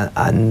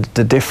and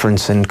the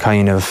difference in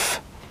kind of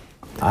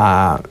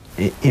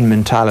in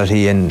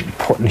mentality and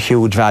putting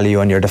huge value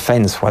on your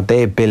defence, what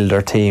they build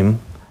their team,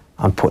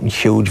 and putting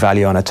huge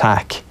value on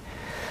attack.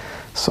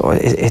 So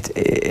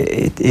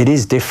it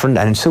is different,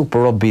 and Super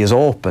Rugby is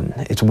open,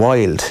 it's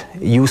wild.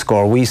 You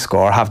score, we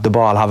score, have the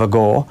ball, have a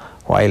go.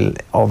 While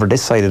over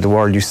this side of the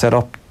world, you set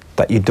up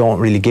that you don't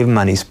really give them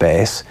any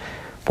space.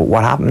 But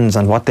what happens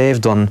and what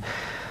they've done,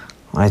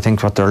 I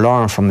think what they're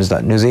learning from is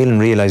that New Zealand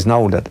realise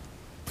now that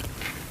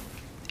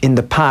in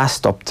the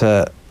past, up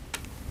to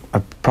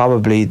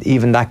probably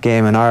even that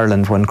game in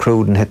Ireland when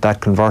Cruden hit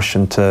that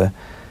conversion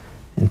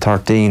in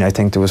 13, I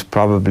think there was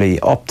probably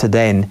up to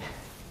then,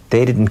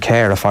 they didn't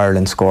care if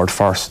Ireland scored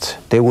first.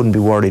 They wouldn't be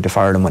worried if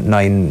Ireland went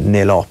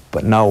 9-0 up.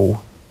 But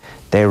now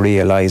they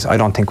realise, I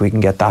don't think we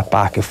can get that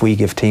back if we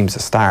give teams a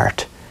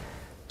start.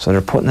 So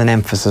they're putting an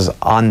emphasis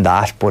on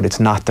that, but it's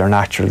not their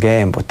natural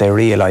game. But they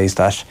realise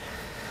that,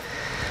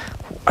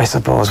 I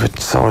suppose, with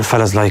sort of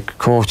fellas like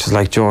coaches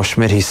like Joe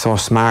Schmidt, he's so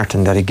smart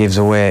in that he gives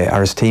away,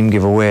 or his team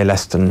give away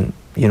less than,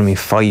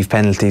 5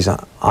 penalties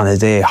on a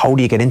day. How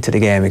do you get into the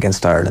game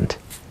against Ireland?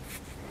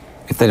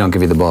 if they don't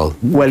give you the ball.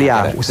 Well,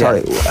 yeah,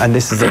 sorry. Yeah. And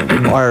this is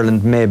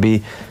Ireland,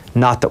 maybe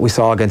not that we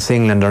saw against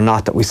England or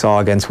not that we saw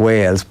against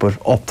Wales, but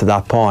up to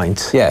that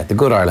point. Yeah, the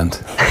good Ireland.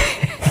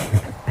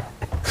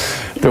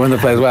 The one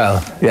that plays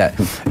well. Yeah.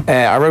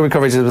 Our rugby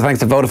coverage is thanks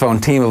to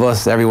Vodafone, team of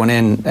us, everyone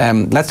in.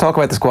 Let's talk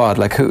about the squad.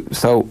 Like who?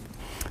 So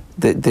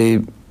I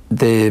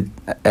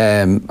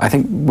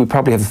think we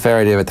probably have a fair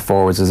idea about the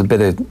forwards. There's a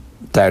bit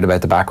of doubt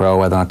about the back row,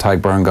 whether or not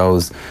Tyke Byrne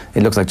goes.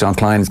 It looks like John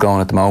Klein is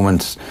going at the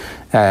moment.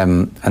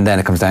 And then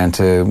it comes down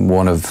to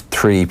one of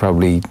three,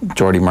 probably.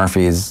 Jordy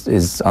Murphy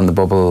is on the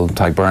bubble,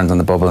 Tyke Byrne's on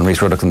the bubble, and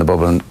Rhys Ruddock's on the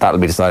bubble, and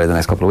that'll be decided in the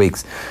next couple of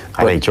weeks.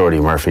 I think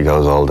Jordy Murphy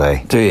goes all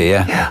day. Do you?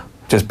 Yeah. Yeah.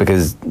 Just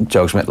because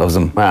Joe Schmidt loves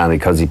him. Well,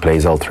 because he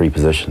plays all three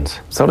positions.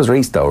 So does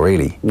Rhys, though,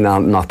 really. No,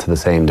 not to the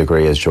same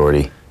degree as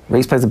Jordy.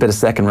 Rhys plays a bit of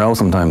second row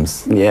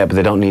sometimes. Yeah, but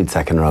they don't need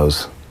second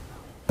rows.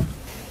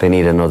 They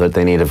need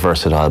a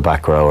versatile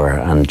back rower,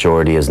 and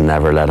Jordy has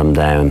never let him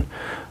down.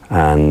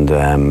 And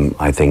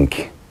I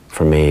think,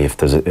 for me,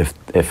 if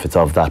it's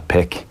of that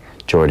pick,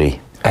 Jordy.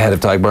 Ahead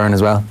of Tyke Byrne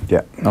as well?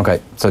 Yeah. Okay,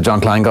 so John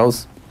Klein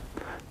goes?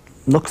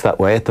 Looks that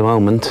way at the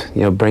moment.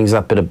 Brings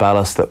that bit of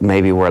ballast that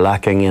maybe we're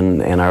lacking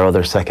in our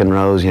other second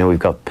rows. We've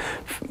got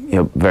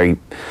very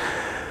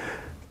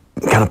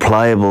kind of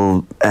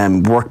pliable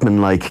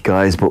workman-like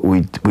guys, but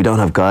we don't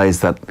have guys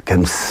that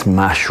can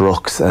smash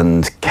rucks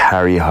and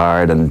carry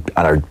hard and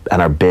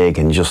are big,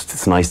 and just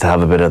it's nice to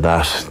have a bit of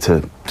that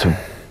to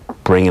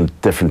bring a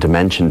different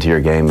dimension to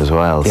your game as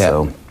well. Yeah.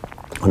 So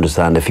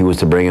understand if he was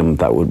to bring him,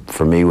 that would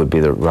for me would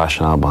be the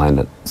rationale behind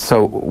it.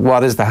 So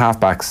what is the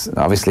halfbacks?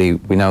 Obviously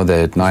we know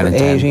the 9 and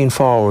 10. 18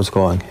 forwards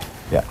going.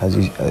 Yeah. Has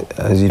he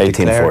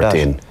 18,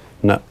 14. That?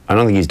 No, I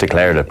don't think he's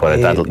declared it,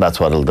 but that's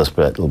what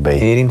it'll be.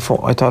 18,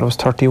 I thought it was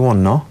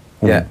 31, no?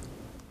 Yeah.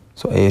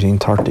 So 18,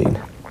 13.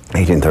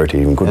 18,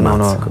 13, good man.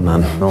 Good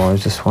man. No, I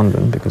was just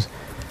wondering because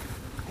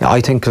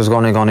I think there's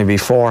going to be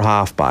 4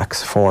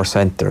 half-backs, 4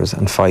 centres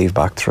and 5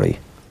 back 3.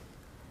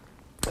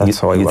 That's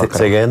how I work it.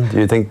 Say again, do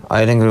you think?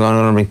 I think they're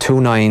going to be 2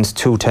 9s,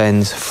 2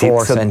 10s,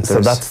 4 centres.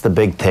 So that's the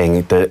big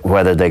thing,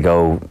 whether they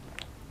go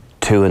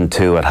 2 and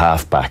 2 at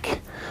half-back,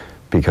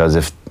 because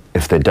if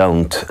they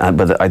don't,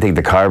 but I think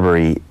the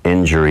Carberry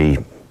injury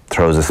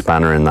throws a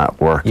spanner in that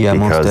work. Yeah,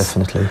 because, most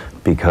definitely.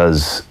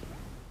 Because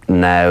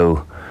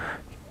now,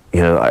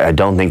 you know, I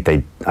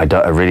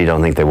really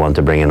don't think they want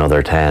to bring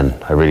another 10.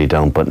 I really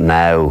don't. But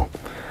now,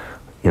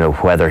 you know,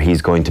 whether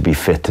he's going to be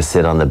fit to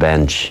sit on the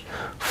bench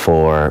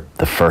for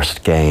the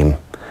first game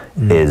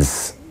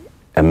is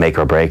a make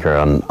or breaker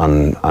on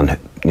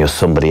you know,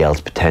 somebody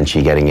else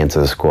potentially getting into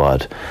the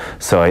squad.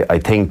 So I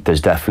think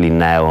there's definitely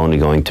now only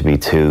going to be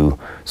 2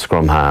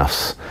 scrum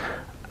halves,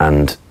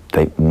 and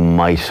they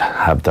might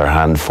have their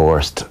hand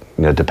forced,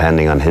 you know,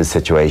 depending on his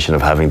situation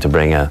of having to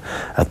bring a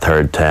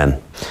third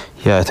 10.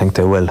 Yeah, I think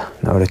they will.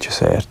 Now that you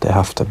say it, they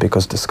have to,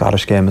 because the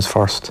Scottish game is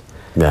first.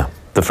 Yeah,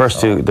 the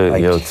first 2. You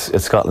know,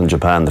 it's Scotland,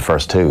 Japan, the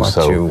first 2. What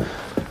you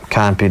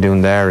can't be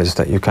doing there is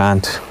that you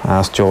can't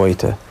ask Joey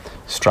to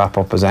strap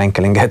up his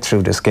ankle and get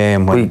through this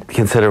game.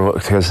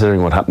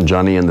 Considering what happened,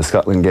 Johnny, in the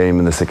Scotland game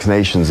in the Six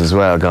Nations as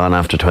well, gone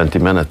after 20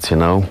 minutes. You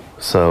know,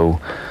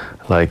 so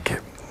like,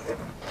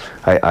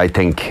 I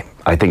think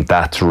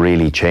that's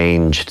really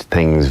changed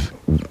things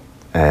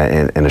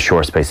in a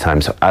short space of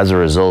time. So as a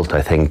result,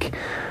 I think,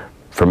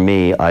 for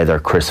me, either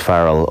Chris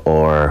Farrell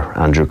or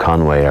Andrew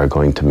Conway are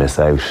going to miss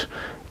out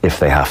if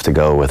they have to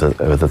go with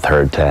a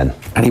third 10.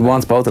 And he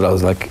wants both of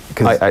those, like,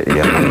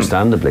 yeah,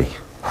 understandably.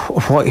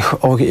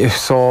 Okay,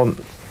 so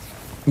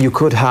you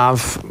could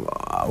have,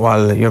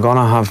 well, you're going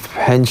to have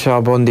Henshaw,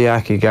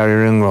 Bundyaki,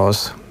 Gary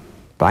Ringrose,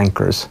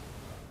 bankers.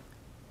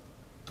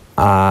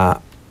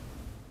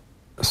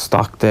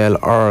 Stockdale,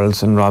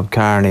 Earls and Rob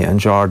Carney and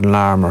Jordan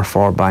Larmour,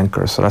 4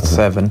 bankers, so that's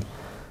 7.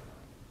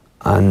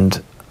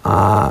 And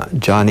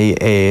Johnny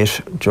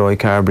 8, Joey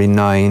Carberry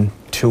 9,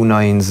 2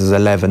 9s is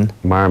 11.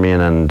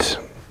 Marmion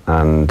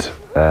and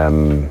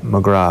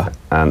McGrath.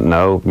 And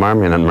no,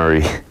 Marmion and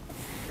Murray.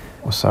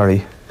 Oh,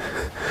 sorry.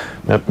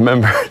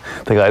 Remember,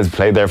 the guys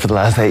played there for the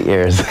last 8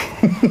 years. He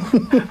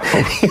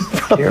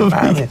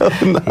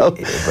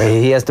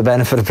has the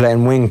benefit of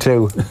playing wing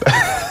too.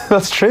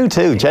 That's true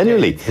too.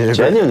 Genuinely,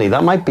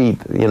 that might be.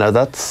 You know,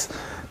 that's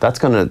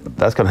gonna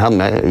help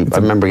me. I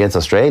remember against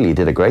Australia, he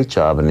did a great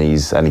job, and he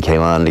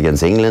came on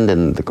against England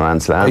in the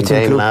Grand Slam game last year.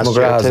 I think Luke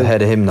McGrath's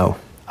ahead of him now.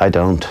 I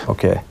don't.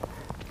 Okay.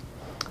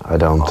 I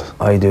don't.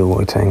 I do.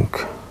 I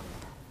think.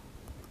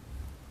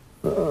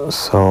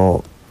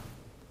 So.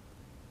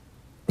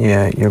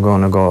 Yeah, you're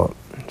going to go.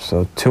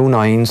 So 2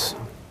 9s,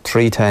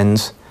 3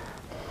 10s.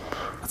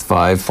 That's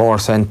 5. 4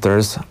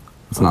 centres.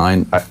 That's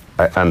 9.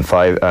 And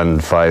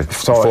 5.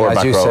 So, 4 as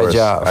back you rowers. said,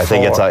 yeah, I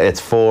think it's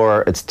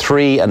 4. It's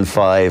 3 and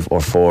 5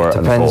 or 4 and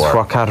 4. Depends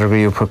what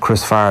category you put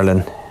Chris Farrell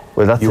in.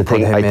 Well, that's the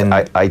thing.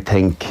 I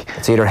think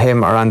it's either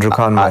him or Andrew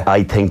Conway.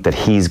 I think that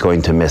he's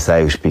going to miss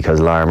out because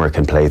Larmour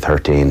can play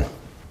 13.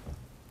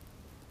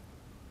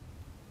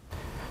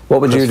 What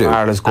would you do?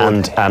 Farrell is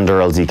good. And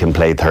Earlsy can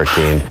play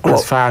 13.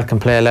 Chris Farrell can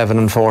play 11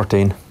 and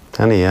 14.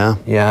 Can he? Yeah.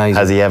 Yeah.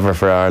 Has he ever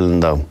for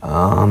Ireland though?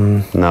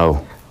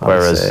 No.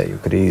 Whereas you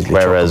could easily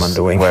chuck him on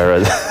the wing.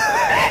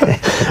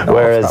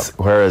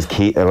 Whereas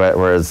Keith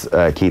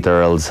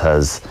Earls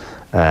has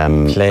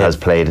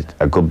played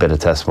a good bit of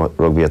Test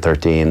rugby at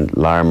 13.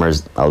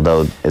 Larmour's,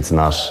 although it's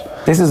not.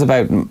 This is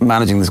about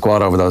managing the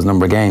squad over those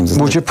number of games.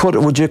 Would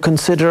you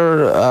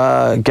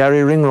consider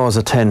Gary Ringrose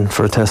a 10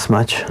 for a Test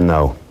match?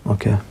 No.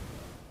 Okay.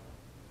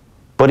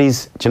 But do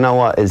you know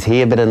what? Is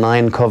he a bit of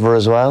 9 cover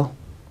as well?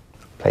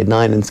 Played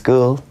 9 in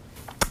school.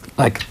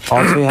 Like,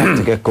 also you have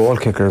to get goal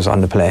kickers on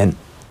the plane.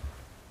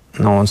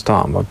 No one's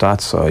talking about that,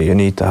 so you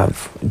need to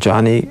have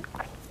Johnny,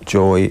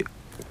 Joey,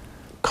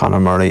 Conor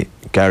Murray,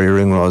 Gary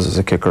Ringrose as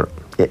a kicker.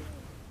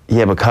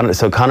 Yeah, but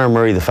Conor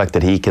Murray, the fact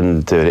that he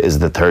can do it is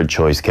the 3rd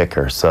choice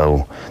kicker.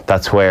 So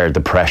that's where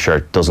the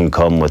pressure doesn't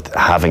come with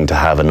having to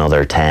have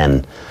another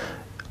 10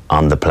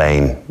 on the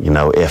plane. You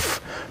know, if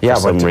for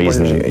some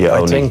reason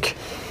I think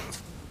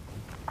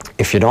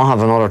if you don't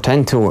have another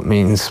 10 to it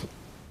means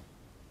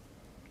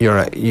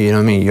you're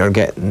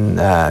getting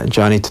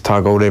Johnny to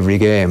tug out every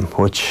game,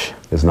 which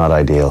is not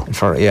ideal.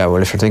 If you're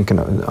thinking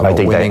about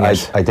winning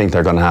it. I think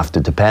they're going to have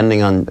to,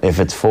 depending on if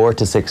it's 4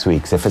 to 6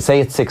 weeks. If it's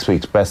 6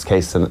 weeks, best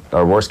case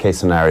or worst case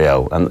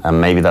scenario, and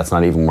maybe that's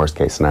not even worst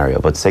case scenario,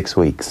 but 6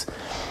 weeks,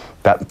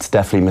 that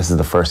definitely misses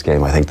the first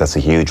game. I think that's a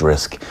huge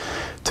risk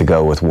to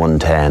go with 1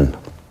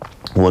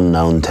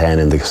 known 10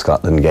 in the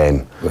Scotland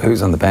game. Well,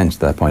 who's on the bench at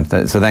that point?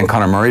 So then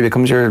Conor Murray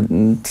becomes your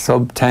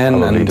sub 10,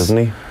 probably, doesn't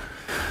he?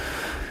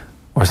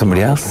 Or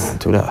somebody else?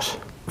 Do that.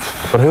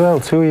 But who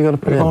else? Who are you going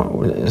to put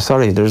in?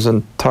 Sorry, there's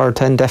a third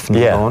 10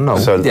 definitely. Yeah. No.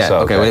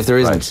 Okay. Well, if there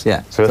isn't, right.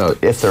 yeah. So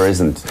if there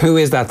isn't, who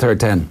is that third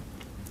 10?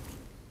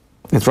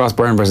 It's Ross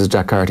Byrne versus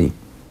Jack Carty.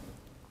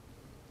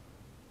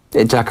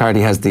 Jack Carty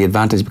has the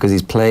advantage because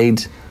he's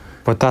played.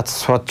 But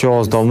that's what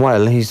Joe's done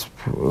well.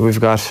 We've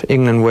got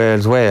England,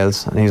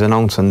 Wales, and he's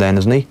announcing then,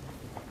 isn't he?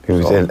 He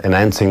was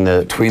announcing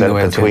between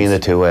the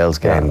 2 Wales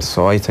games. Yeah,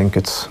 so I think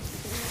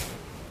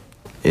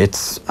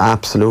it's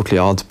absolutely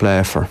all to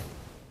play for.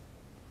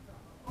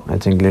 I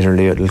think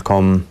literally it'll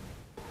come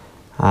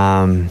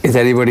Is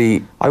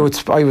anybody? I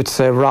would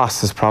say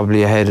Ross is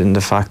probably ahead in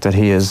the fact that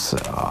he is.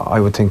 I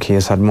would think he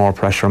has had more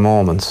pressure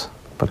moments,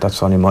 but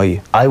that's only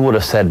my. I would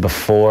have said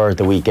before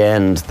the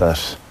weekend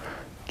that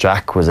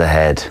Jack was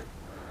ahead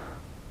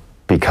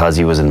because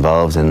he was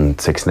involved in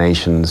Six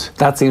Nations.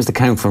 That seems to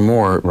count for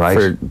more, right?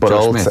 For but Joe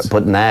also, Schmidt.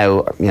 but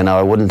now, you know,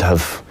 I wouldn't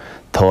have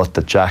thought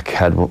that Jack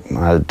had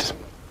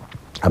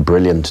a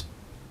brilliant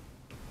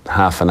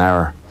half an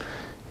hour.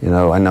 You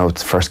know, I know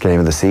it's the first game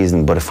of the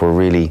season, but if we're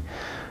really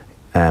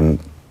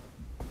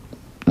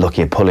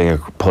looking at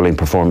pulling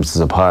performances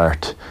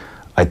apart,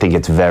 I think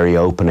it's very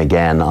open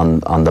again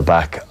on the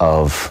back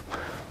of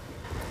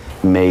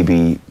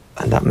maybe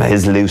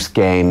his loose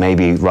game.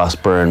 Maybe Ross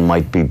Byrne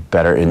might be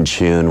better in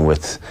tune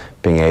with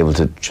being able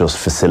to just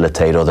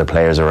facilitate other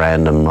players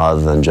around him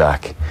rather than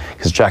Jack,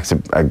 because Jack's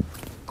a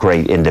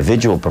great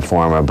individual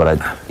performer, but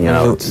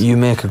you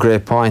make a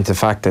great point. The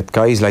fact that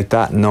guys like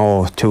that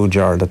know too,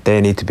 Jar, that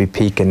they need to be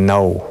peaking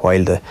now,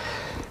 while the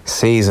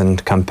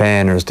seasoned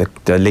campaigners,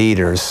 the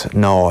leaders,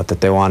 know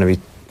that they want to be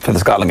for the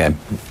Scotland game.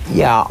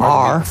 Yeah,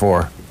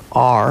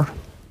 or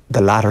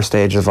the latter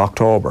stage of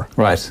October.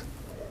 Right.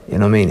 You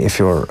know what I mean? If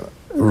you're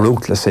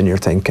ruthless in your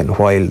thinking,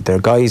 while there are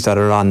guys that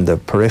are on the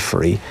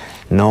periphery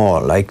know,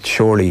 like,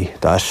 surely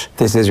that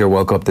this is your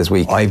World Cup this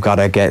week. I've got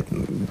to get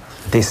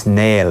this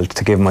nailed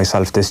to give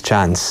myself this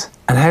chance.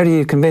 And how do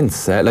you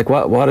convince? Like,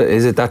 what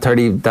is it? That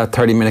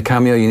 30-minute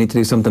cameo, you need to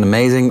do something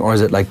amazing, or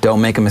is it like,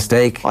 don't make a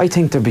mistake? I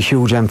think there'd be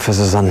huge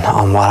emphasis on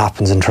what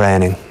happens in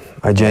training.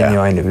 I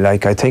genuinely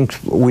like. I think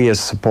we as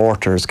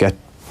supporters get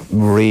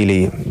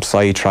really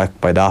sidetracked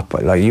by that.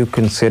 But like, you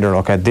consider,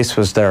 okay, this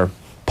was their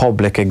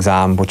public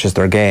exam, which is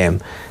their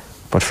game,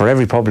 but for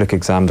every public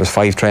exam there's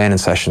 5 training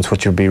sessions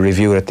which will be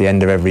reviewed at the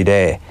end of every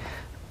day,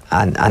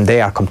 and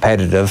they are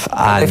competitive.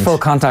 And a full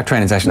contact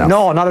training session?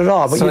 No, not at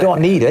all. But so you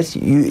don't need it.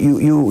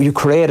 You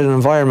create an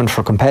environment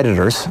for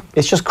competitors.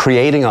 It's just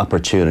creating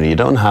opportunity. You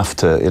don't have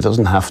to. It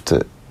doesn't have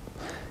to.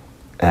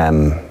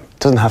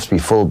 Doesn't have to be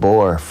full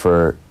bore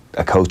for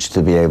a coach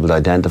to be able to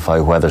identify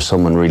whether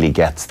someone really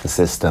gets the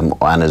system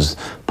and is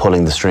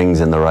pulling the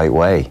strings in the right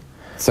way.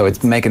 So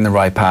it's making the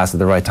right pass at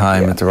the right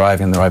time, it's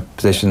arriving in the right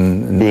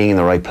position, being in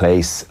the right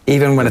place,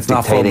 even when it's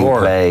not full bore.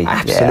 Play.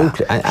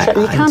 Absolutely. Yeah.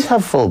 You can't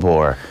have full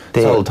bore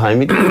the whole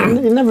time. You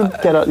never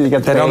get out. You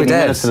get 30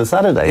 minutes on a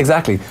Saturday.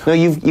 Exactly. No,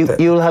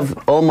 you'll have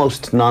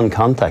almost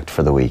non-contact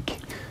for the week.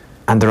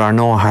 And there are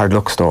no hard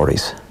luck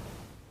stories.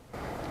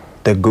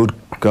 The good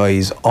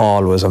guys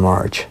always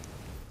emerge.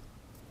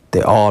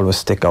 They always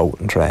stick out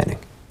in training,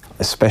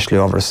 especially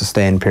over a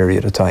sustained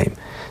period of time.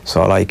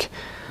 So, like,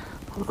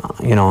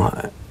 you know,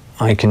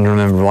 I can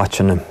remember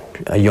watching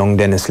a young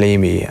Dennis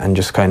Leamy and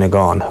just kind of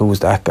going, who's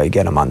that guy?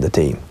 Get him on the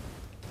team.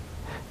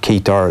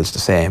 Keith Earl's the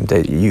same.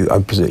 You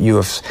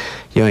have,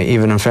 you know,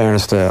 even in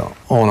fairness to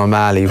Owen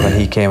O'Malley, when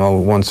he came out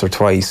once or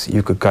twice,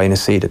 you could kind of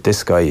see that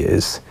this guy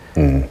is.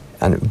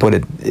 But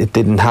it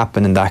didn't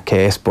happen in that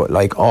case. But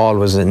like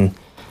always in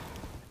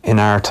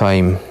our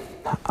time,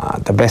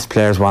 the best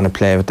players want to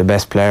play with the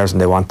best players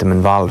and they want them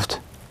involved.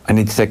 I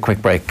need to take a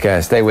quick break.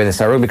 Stay with us.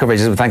 Our rugby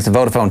coverage is with thanks to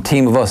Vodafone.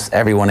 Team of us,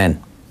 everyone in.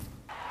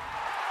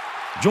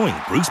 Join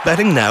Bruce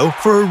Betting now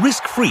for a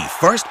risk-free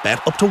first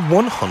bet up to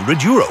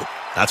 €100.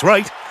 That's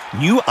right.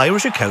 New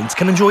Irish accounts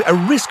can enjoy a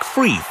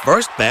risk-free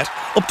first bet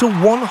up to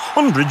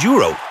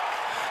 €100.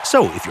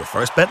 So if your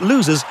first bet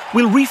loses,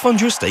 we'll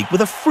refund your stake with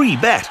a free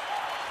bet.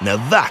 Now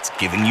that's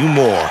giving you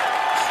more.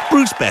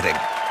 Bruce Betting.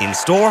 In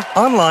store,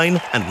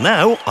 online, and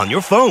now on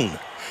your phone.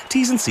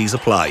 T's and C's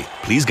apply.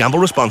 Please gamble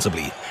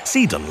responsibly.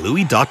 See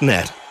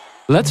dunlewy.net.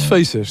 Let's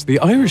face it, the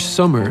Irish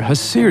summer has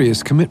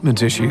serious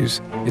commitment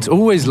issues. It's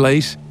always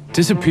late,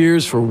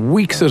 disappears for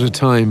weeks at a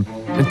time,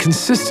 and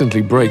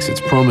consistently breaks its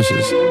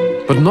promises.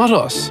 But not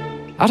us.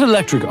 At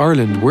Electric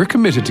Ireland, we're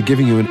committed to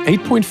giving you an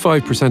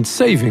 8.5%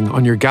 saving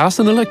on your gas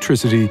and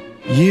electricity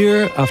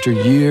year after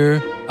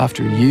year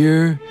after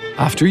year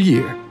after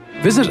year.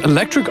 Visit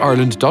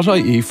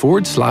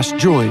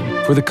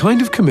electricireland.ie/join for the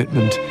kind of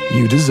commitment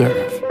you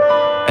deserve.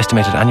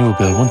 Estimated annual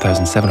bill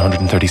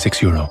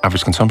 €1,736.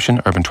 Average consumption,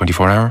 urban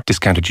 24-hour,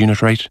 discounted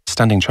unit rate,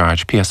 standing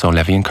charge, PSO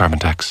levy and carbon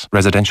tax.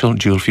 Residential,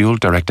 dual fuel,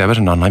 direct debit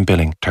and online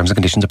billing. Terms and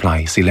conditions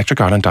apply. See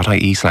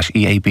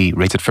electricireland.ie/EAB.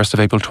 Rated 1st of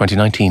April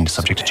 2019.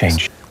 Subject to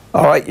change.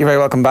 All right, you're very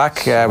welcome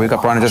back. We've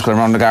got Brian O'Driscoll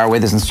Ronan O'Gara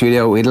with us in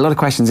studio. We had a lot of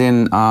questions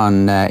in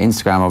on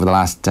Instagram over the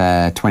last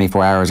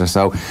 24 hours or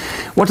so.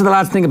 What do the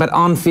lads think about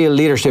on-field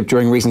leadership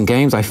during recent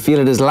games? I feel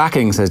it is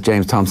lacking, says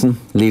James Thompson,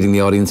 leading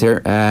the audience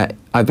here.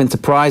 I've been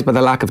surprised by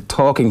the lack of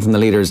talking from the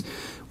leaders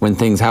when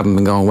things haven't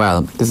been going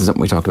well. This is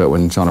something we talked about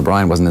when Sean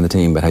O'Brien wasn't in the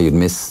team, but how you'd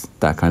miss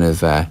that kind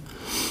of that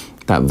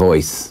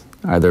voice.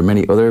 Are there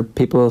many other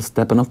people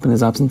stepping up in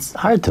his absence?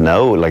 Hard to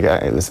know. Like,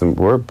 listen,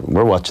 we're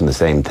watching the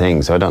same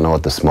thing, so I don't know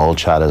what the small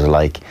chat is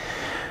like.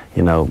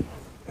 You know,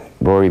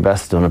 Rory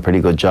Best's done a pretty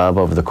good job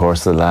over the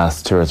course of the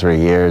last 2 or 3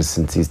 years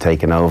since he's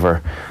taken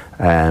over.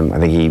 I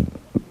think he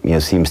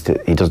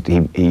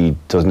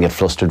doesn't get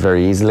flustered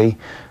very easily.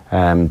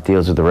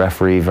 Deals with the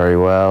referee very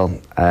well.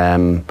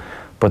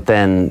 But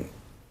then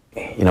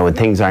you know, when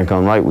things aren't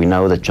going right, we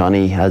know that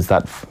Johnny has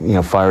that, you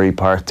know, fiery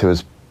part to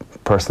his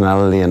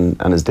personality and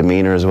his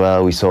demeanour as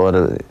well. We saw it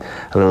a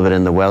little bit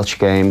in the Welsh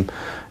game,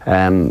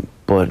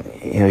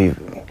 but you know,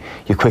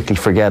 you quickly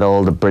forget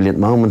all the brilliant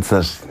moments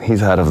that he's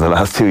had over the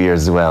last 2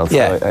 years as well. So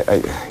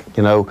Yeah.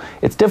 you know,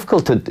 it's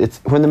difficult to,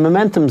 when the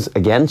momentum's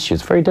against you,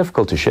 it's very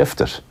difficult to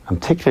shift it. And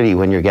particularly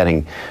when you're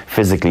getting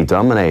physically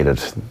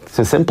dominated. It's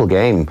a simple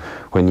game.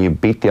 When you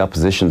beat the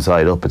opposition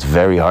side up, it's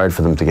very hard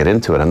for them to get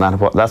into it. And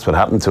that's what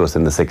happened to us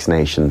in the Six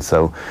Nations.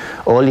 So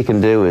all you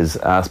can do is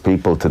ask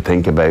people to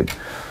think about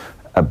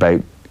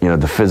you know,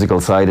 the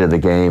physical side of the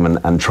game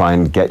and try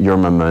and get your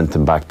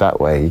momentum back that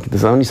way.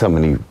 There's only so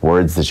many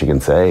words that you can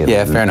say.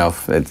 Yeah, fair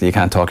enough. You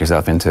can't talk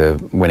yourself into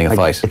winning a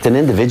fight. It's an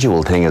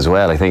individual thing as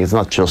well. I think it's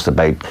not just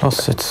about...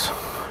 Plus, it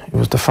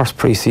was the first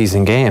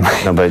pre-season game.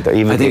 No, but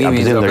I presume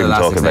they're going to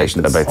talk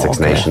about Six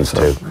Nations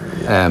too.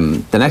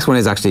 The next one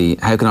is actually,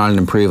 how can Ireland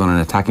improve on an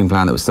attacking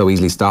plan that was so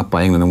easily stopped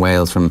by England and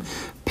Wales, from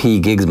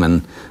P.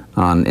 Gigsman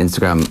on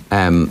Instagram.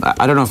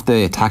 I don't know if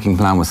the attacking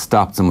plan was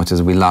stopped so much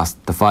as we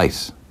lost the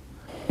fight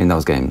in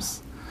those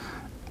games.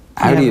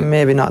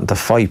 Maybe not the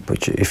fight,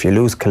 but if you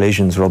lose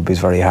collisions, rugby's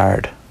very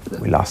hard.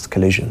 We lost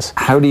collisions.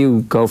 How do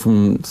you go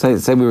from, say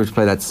we were to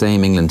play that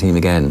same England team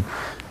again,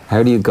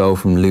 how do you go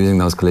from losing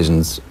those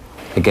collisions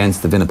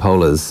against the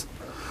Vinapolas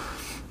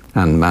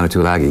and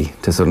Manitoulagi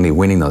to suddenly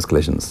winning those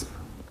collisions?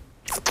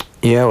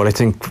 Yeah, well, I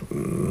think,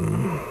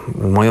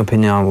 my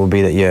opinion would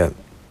be that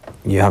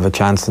you have a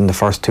chance in the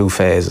first two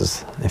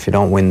phases. If you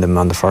don't win them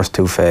on the first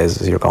two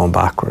phases, you're going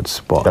backwards.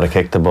 But got to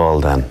kick the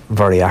ball then.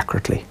 Very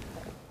accurately.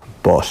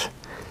 But,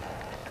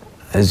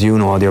 as you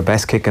know, your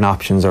best kicking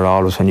options are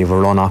always when you have a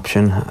run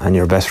option, and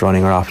your best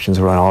running options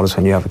are always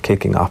when you have a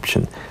kicking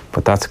option.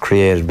 But that's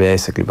created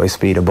basically by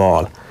speed of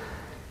ball.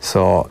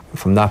 So,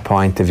 from that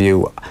point of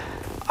view,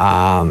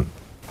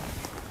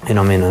 you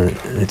know, I mean,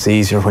 it's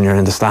easier when you're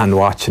in the stand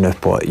watching it,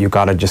 but you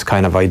got to just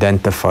kind of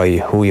identify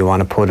who you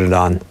want to put it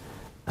on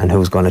and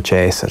who's going to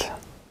chase it.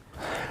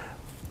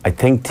 I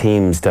think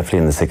teams, definitely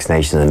in the Six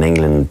Nations in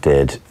England,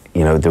 did,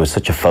 you know, there was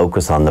such a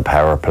focus on the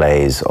power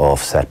plays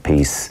off set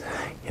piece,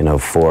 you know,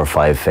 4 or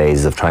 5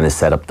 phases of trying to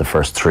set up the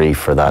first 3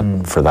 for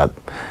that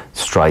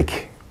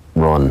strike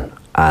run.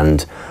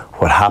 And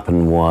what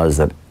happened was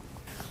that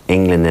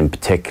England in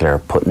particular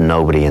put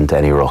nobody into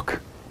any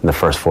ruck in the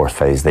first 4th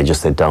phase. They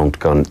just said, don't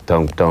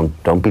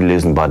be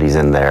losing bodies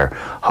in there,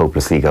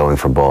 hopelessly going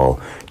for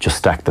ball. Just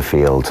stack the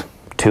field,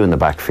 2 in the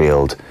back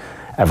field,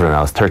 everyone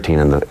else 13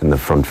 in the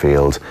front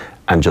field,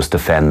 and just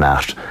defend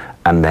that.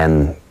 And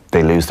then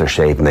they lose their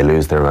shape and they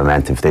lose their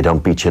momentum. If they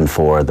don't beat you in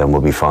 4, then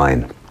we'll be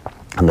fine.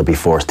 And they'll be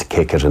forced to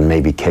kick it, and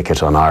maybe kick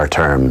it on our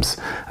terms,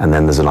 and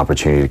then there's an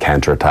opportunity to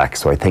counter-attack.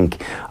 So I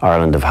think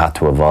Ireland have had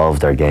to evolve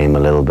their game a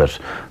little bit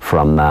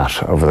from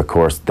that over the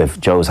course.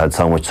 Joe's had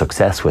so much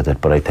success with it,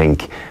 but I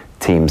think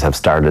teams have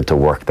started to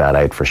work that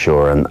out for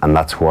sure, and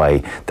that's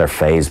why their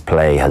phase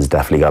play has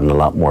definitely gotten a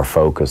lot more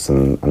focus,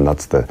 and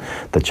that's the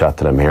chat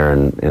that I'm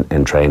hearing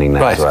in training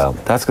now as well.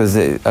 That's because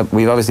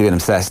we've obviously been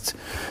obsessed,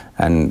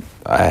 and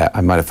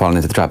I might have fallen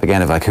into the trap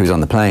again of like who's on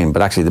the plane,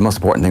 but actually the most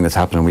important thing that's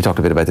happened, and we talked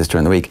a bit about this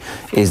during the week,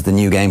 is the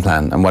new game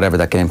plan, and whatever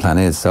that game plan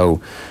is.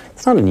 So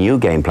it's not a new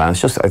game plan,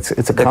 it's just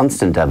it's a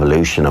constant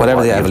evolution of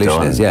whatever what the evolution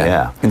done. is.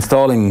 Yeah,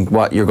 installing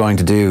what you're going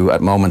to do at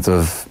moments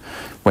of,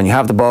 when you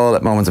have the ball,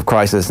 at moments of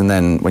crisis, and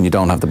then when you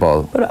don't have the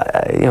ball.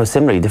 But you know,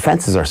 similarly,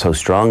 defences are so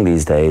strong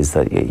these days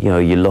that you know,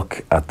 you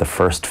look at the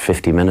first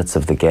 50 minutes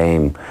of the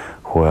game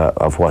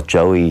of what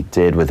Joey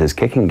did with his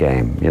kicking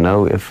game. You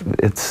know, if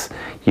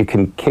you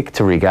can kick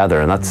to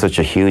regather, and that's such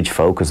a huge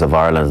focus of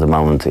Ireland at the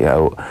moment. You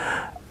know,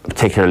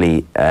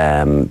 particularly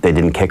they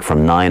didn't kick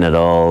from 9 at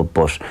all,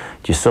 but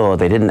you saw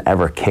they didn't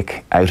ever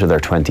kick out of their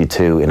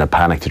 22 in a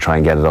panic to try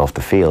and get it off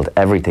the field.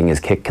 Everything is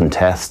kick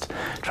contest,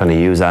 trying to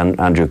use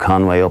Andrew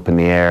Conway up in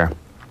the air.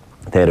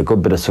 They had a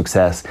good bit of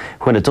success.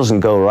 When it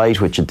doesn't go right,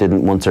 which it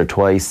didn't once or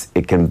twice,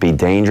 it can be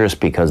dangerous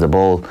because the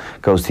ball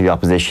goes to the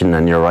opposition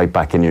and you're right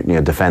back in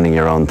your, defending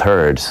your own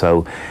third.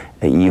 So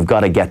you've got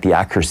to get the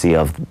accuracy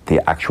of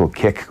the actual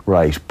kick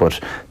right, but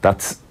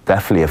that's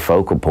definitely a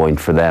focal point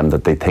for them,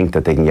 that they think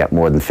that they can get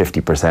more than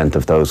 50%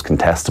 of those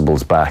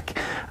contestables back,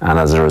 and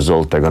as a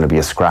result they're going to be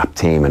a scrap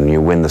team, and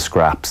you win the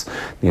scraps,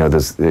 you know,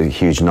 there's a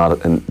huge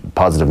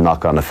positive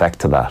knock-on effect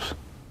to that.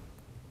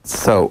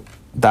 So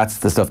that's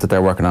the stuff that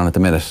they're working on at the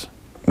minute.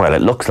 Well,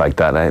 it looks like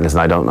that. Listen,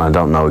 I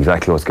don't know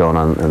exactly what's going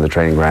on in the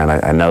training ground.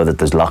 I know that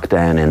there's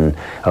lockdown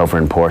over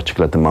in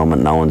Portugal at the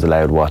moment. No one's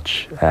allowed to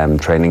watch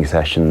training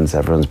sessions.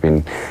 Everyone's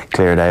been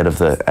cleared out of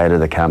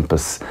the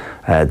campus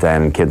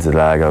down in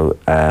Kinsalago.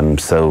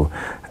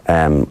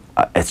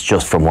 It's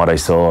just from what I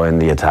saw in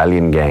the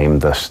Italian game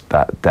that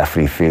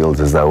definitely feels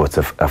as though it's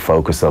a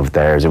focus of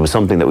theirs. It was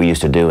something that we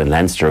used to do in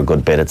Leinster a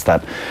good bit. It's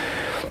that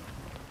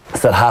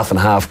half and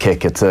half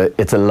kick. It's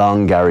a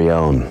long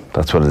Garryowen.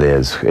 That's what it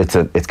is.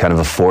 It's kind of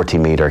a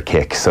 40-meter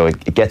kick. So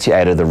it gets you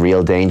out of the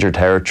real danger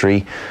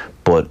territory,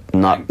 but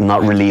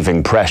not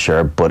relieving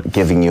pressure, but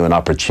giving you an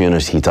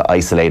opportunity to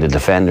isolate a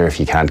defender if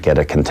you can't get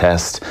a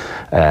contest,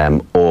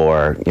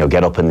 or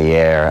get up in the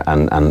air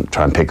and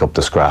try and pick up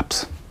the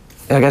scraps.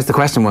 I guess the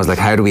question was, like,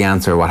 how do we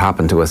answer what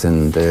happened to us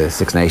in the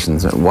Six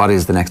Nations? What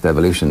is the next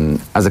evolution?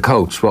 As a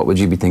coach, what would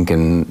you be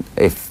thinking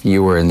if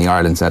you were in the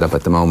Ireland setup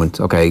at the moment?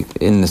 Okay,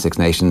 in the Six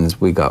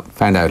Nations, we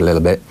found out a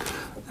little bit.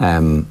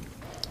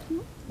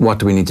 What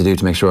do we need to do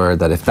to make sure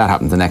that if that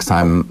happens the next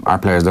time, our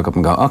players look up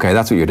and go, okay,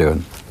 that's what you're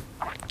doing?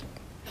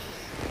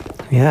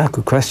 Yeah,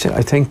 good question.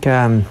 I think,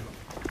 as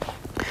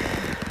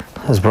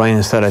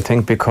Brian said, I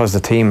think because the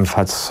team have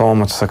had so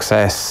much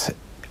success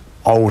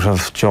out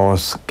of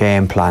Joe's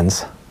game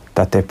plans,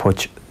 that they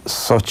put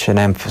such an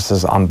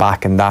emphasis on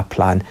backing that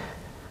plan.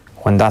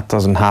 When that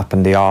doesn't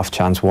happen, the off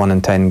chance 1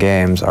 in 10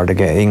 games, or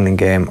the England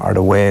game or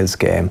the Wales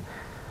game,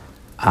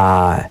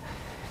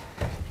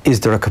 is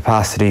there a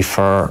capacity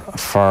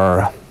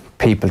for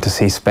people to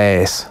see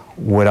space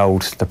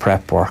without the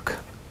prep work?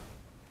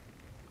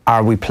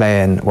 Are we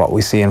playing what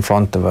we see in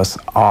front of us,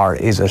 or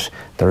is it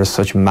there is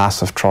such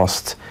massive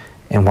trust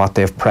in what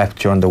they've prepped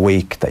during the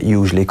week that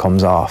usually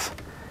comes off?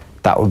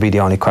 That would be the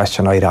only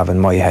question I'd have in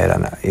my head,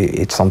 and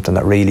it's something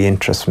that really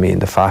interests me in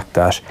the fact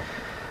that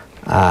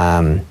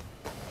how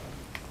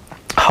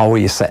are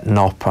you setting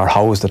up, or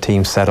how is the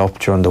team set up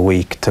during the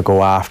week to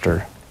go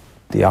after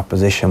the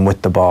opposition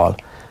with the ball,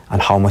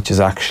 and how much is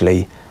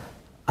actually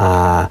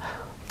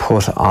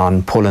put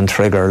on pulling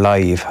trigger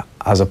live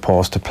as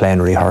opposed to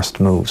playing rehearsed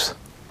moves.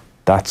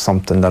 That's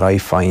something that I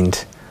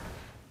find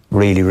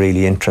really,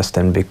 really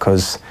interesting,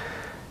 because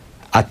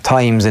at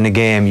times in a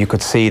game you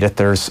could see that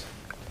there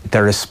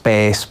is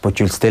space, but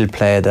you'll still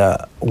play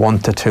the 1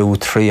 to 2,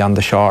 3 on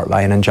the short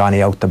line and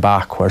Johnny out the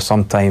back, where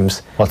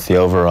sometimes... What's the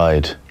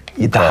override?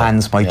 The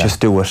hands might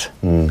just do it.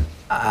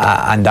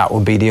 And that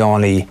would be the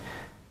only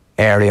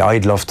area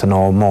I'd love to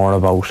know more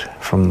about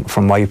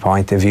from my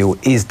point of view.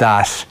 Is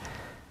that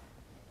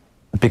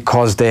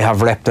because they have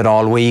repped it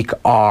all week,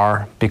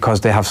 or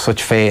because they have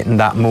such faith in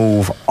that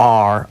move,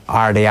 or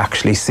are they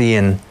actually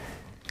seeing...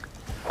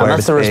 And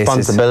that's the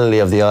responsibility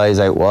of the eyes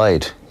out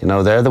wide.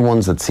 They're the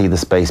ones that see the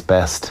space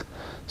best.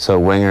 So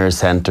wingers,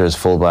 centres,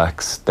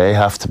 fullbacks, they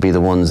have to be the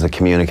ones, the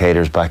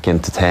communicators back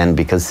into 10,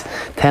 because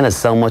 10 has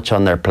so much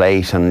on their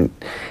plate, and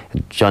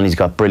Johnny's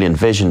got brilliant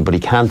vision, but he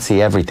can't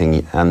see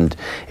everything. And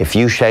if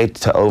you shout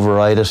to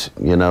override it,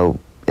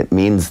 it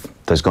means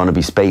there's going to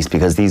be space,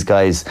 because these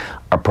guys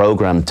are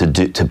programmed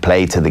to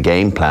play to the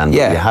game plan.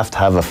 Yeah. You have to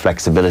have a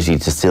flexibility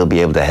to still be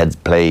able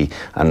to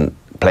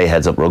play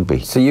heads-up rugby.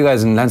 So you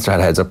guys in Leinster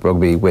had heads-up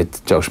rugby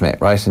with Joe Schmidt,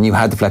 right? And you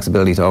had the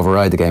flexibility to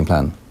override the game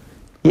plan.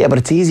 Yeah, but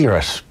it's easier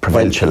at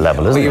provincial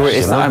level, isn't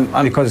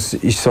it?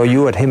 Because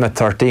you had him at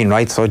 13,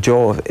 right? So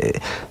Joe,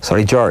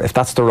 if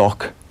that's the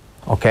ruck,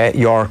 okay,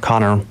 you're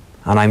Conor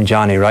and I'm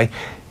Johnny, right?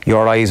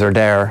 Your eyes are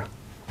there,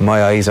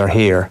 my eyes are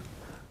here,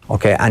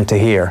 okay, and to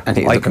here.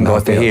 And I can go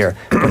to here.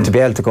 But to be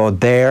able to go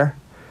there,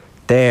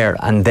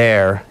 and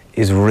there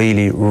is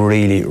really,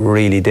 really,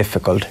 really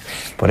difficult.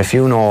 But if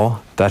you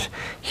know that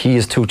he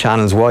is 2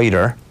 channels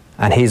wider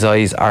and his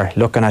eyes are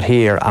looking at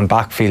here and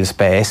backfield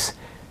space,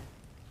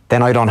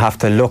 then I don't have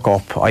to look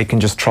up. I can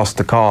just trust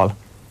the call,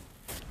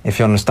 if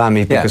you understand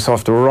me. Because so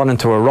if they were running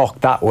to a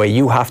ruck that way,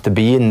 you have to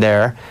be in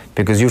there,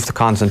 because you have to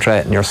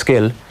concentrate on your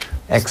skill,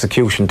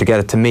 execution to get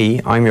it to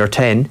me. I'm your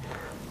 10.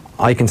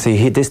 I can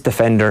see this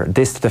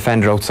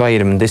defender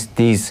outside him, and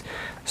these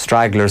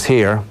stragglers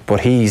here, but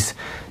he's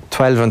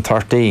 12 and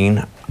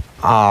 13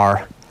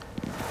 are...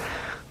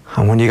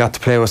 And when you got to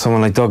play with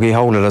someone like Dougie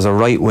Howlett as a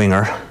right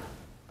winger,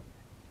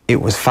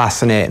 it was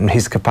fascinating,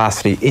 his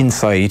capacity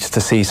inside to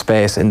see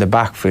space in the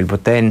backfield.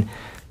 But then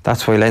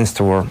that's why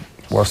Leinster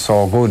were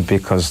so good,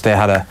 because they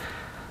had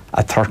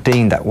a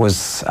 13 that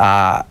was,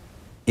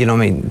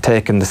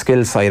 taking the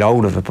skill side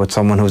out of it, but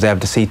someone who's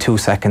able to see 2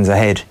 seconds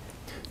ahead.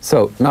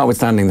 So,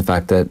 notwithstanding the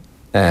fact that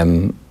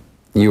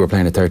you were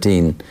playing at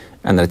 13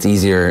 and that it's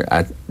easier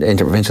at the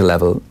interprovincial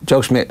level,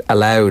 Joe Schmidt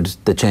allowed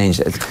the change.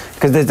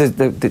 Because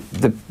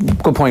the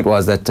good point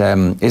was that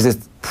is it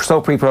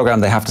so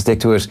pre-programmed they have to stick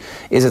to it?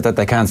 Is it that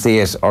they can't see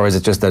it, or is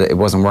it just that it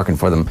wasn't working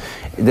for them?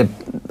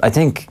 I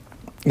think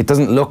it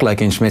doesn't look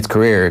like in Schmidt's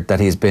career that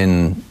he's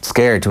been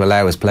scared to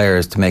allow his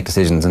players to make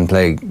decisions and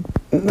play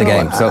the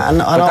game. So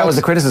but that was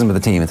the criticism of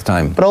the team at the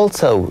time. But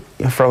also,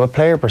 from a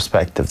player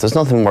perspective, there's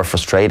nothing more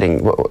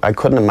frustrating. I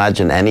couldn't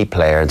imagine any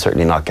player, and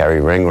certainly not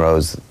Gary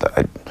Ringrose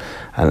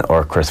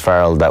or Chris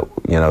Farrell,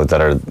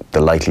 that are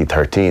the likely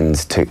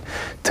 13s,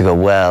 to go,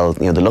 well,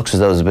 the looks as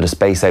though there's a bit of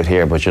space out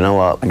here, but you know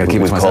what,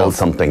 we've called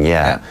something,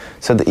 yeah.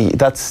 So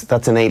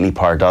that's innately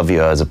part of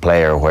you as a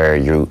player, where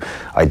you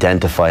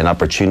identify an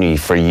opportunity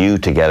for you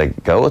to get a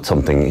go at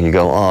something. You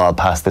go, I'll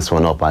pass this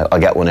one up, I'll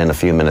get one in a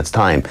few minutes'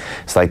 time.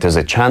 It's like there's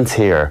a chance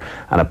here,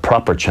 and a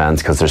proper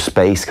chance, because there's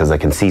space, because I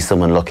can see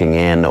someone looking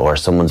in, or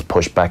someone's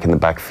pushed back in the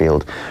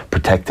backfield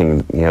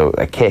protecting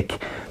a kick.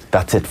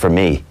 That's it for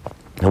me.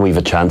 and we've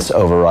a chance to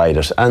override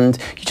it. And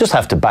you just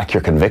have to back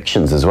your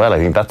convictions as well. I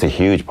think that's a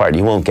huge part.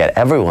 You won't get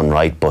everyone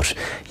right, but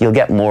you'll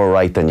get more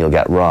right than you'll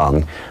get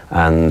wrong.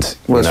 And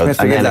Will Smith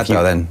forgive that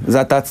though then?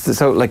 That's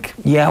so like...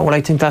 Yeah, well,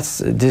 I think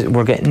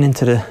we're getting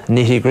into the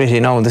nitty gritty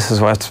now. This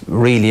is what's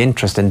really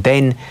interesting.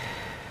 Then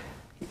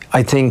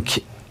I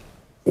think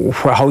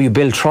how you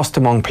build trust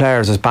among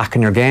players is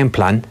backing your game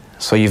plan.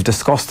 So you've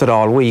discussed it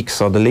all week,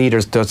 so the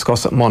leaders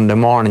discuss it Monday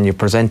morning, you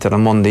present it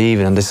on Monday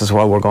evening, and this is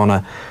why we're going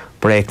to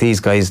break these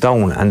guys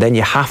down. And then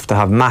you have to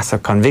have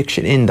massive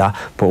conviction in that.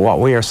 But what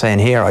we are saying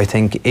here, I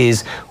think,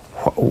 is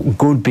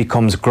good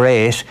becomes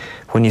great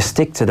when you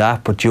stick to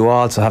that, but you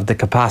also have the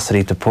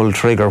capacity to pull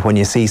trigger when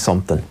you see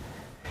something.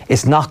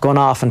 It's not going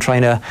off and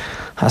trying to,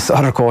 as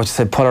other coaches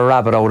said, pull a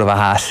rabbit out of a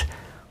hat,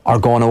 or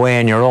going away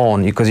on your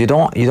own, because you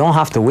don't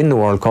have to win the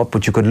World Cup,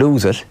 but you could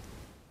lose it.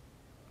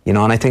 You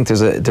know, and I think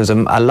there's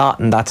a lot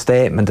in that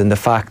statement, in the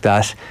fact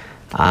that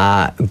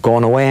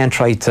going away and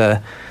try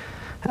to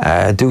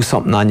do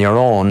something on your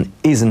own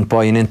isn't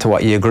buying into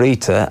what you agree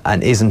to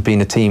and isn't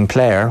being a team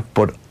player.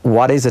 But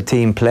what is a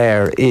team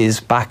player is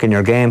backing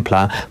your game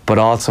plan, but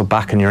also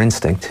backing your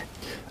instinct.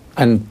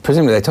 And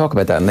presumably they talk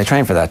about that and they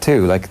train for that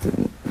too. Like,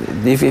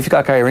 if you've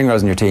got Gary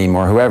Ringrose in your team,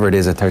 or whoever it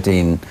is at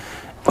 13...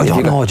 I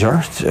don't know,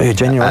 George. I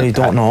genuinely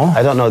don't know.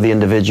 I don't know the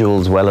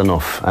individuals well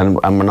enough, and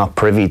we're not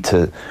privy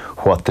to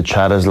what the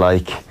chat is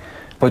like.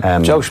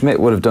 But Joe Schmidt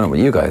would have done it with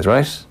you guys,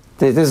 right?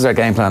 This is our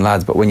game plan,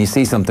 lads, but when you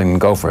see something,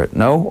 go for it.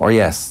 No or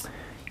yes?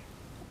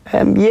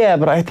 Yeah,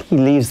 but I think he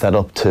leaves that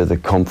up to the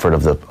comfort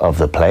of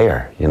the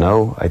player, you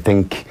know? I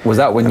think... Was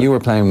that when you were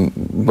playing,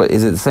 but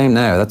is it the same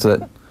now? That's it.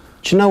 Do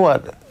you know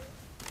what?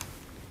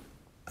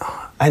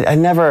 I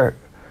never...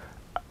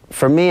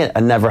 For me, I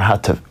never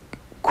had to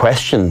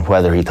question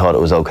whether he thought it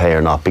was okay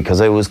or not,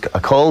 because I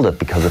called it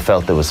because I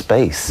felt there was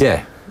space.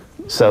 Yeah.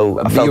 So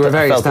you were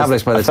very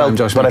established by the time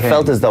Josh But I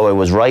felt as though I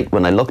was right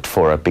when I looked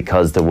for it,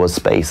 because there was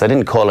space. I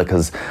didn't call it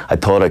because I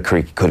thought I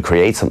could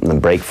create something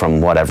and break from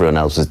what everyone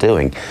else was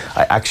doing.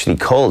 I actually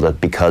called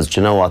it because,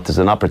 do you know what, there's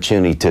an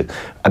opportunity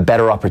a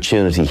better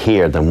opportunity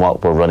here than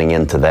what we're running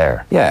into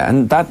there. Yeah,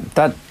 and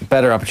that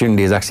better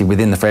opportunity is actually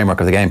within the framework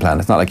of the game plan.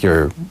 It's not like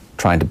you're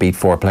trying to beat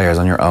 4 players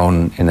on your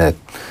own in a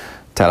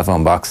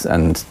telephone box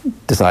and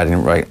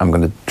deciding, right, I'm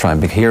going to try and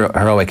be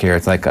heroic here.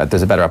 It's like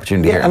there's a better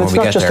opportunity here. And it's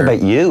not just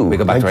about you. We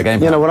go back to our game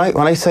plan. You know,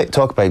 when I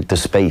talk about the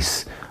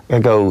space, I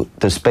go,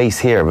 there's space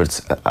here,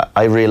 but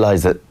I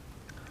realise that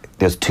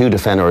there's 2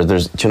 defenders.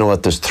 Do you know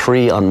what? There's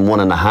 3 on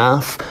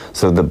 1.5.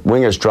 So the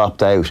winger's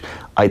dropped out.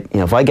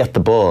 If I get the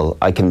ball,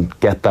 I can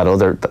get that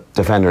other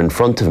defender in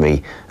front of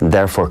me, and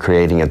therefore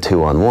creating a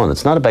 2-on-1.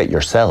 It's not about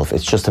yourself.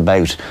 It's just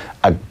about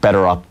a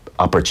better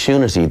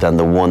opportunity than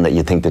the one that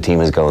you think the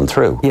team is going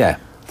through. Yeah.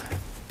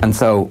 And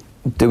so,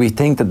 do we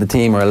think that the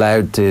team are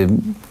allowed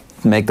to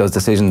make those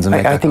decisions? And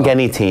I think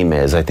any team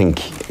is. I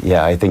think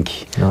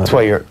that's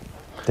why you're.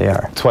 They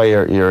are. That's why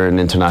you're an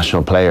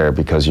international player,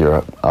 because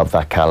you're of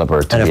that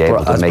caliber to be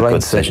able to make good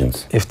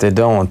decisions. If they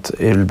don't,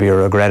 it'll be a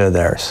regret of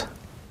theirs.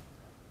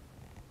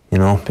 You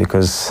know,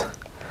 because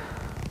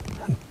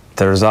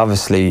there's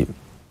obviously,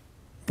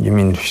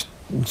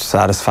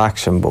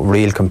 satisfaction, but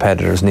real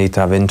competitors need to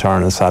have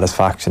internal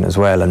satisfaction as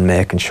well, and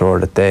making sure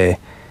that they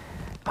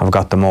have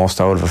got the most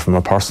out of it from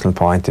a personal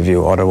point of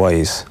view.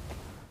 Otherwise,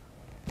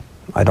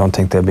 I don't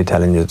think they'll be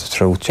telling you the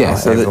truth. Yeah,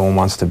 so everyone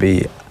wants to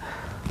be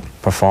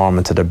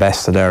performing to the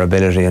best of their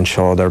ability and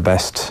show their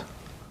best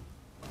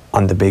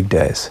on the big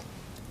days.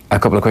 A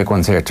couple of quick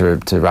ones here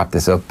to wrap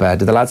this up.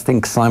 Do the lads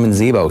think Simon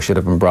Zebo should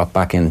have been brought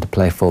back in to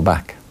play full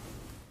back,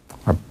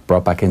 or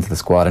brought back into the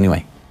squad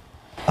anyway?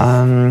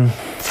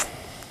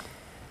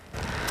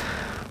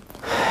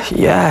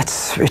 Yeah,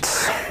 it's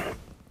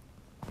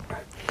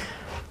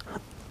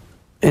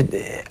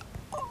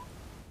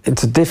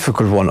a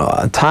difficult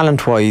one.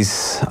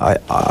 Talent-wise,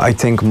 I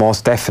think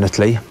most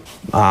definitely.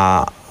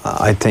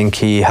 I think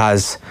he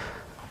has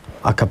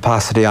a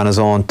capacity on his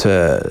own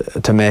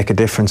to make a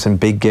difference in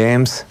big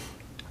games.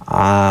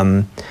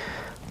 I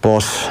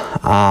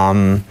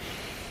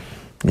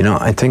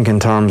think in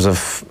terms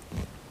of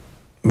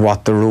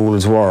what the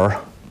rules were,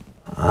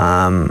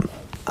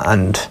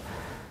 and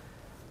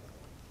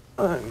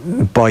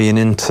buying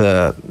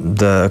into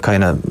the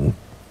kind of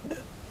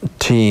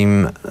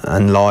team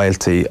and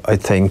loyalty, I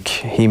think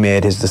he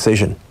made his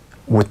decision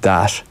with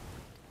that.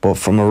 But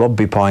from a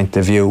rugby point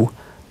of view,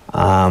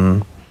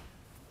 I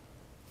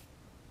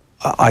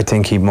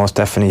think he most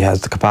definitely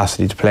has the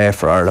capacity to play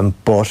for Ireland,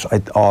 but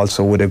I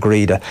also would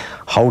agree that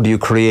how do you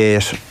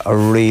create a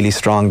really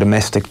strong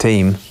domestic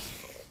team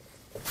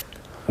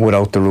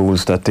without the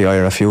rules that the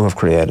IRFU have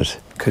created?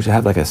 Could you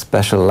have like a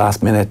special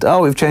last minute,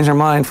 we've changed our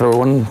mind for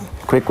one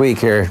quick week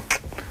here?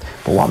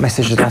 But what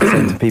message does that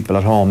send to people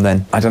at home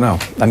then? I don't know.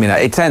 I mean,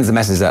 it sends the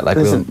messess that, like,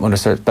 under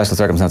special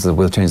circumstances,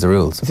 we'll change the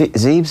rules.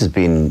 Zeebs has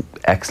been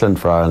excellent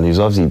for Ireland. He's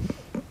obviously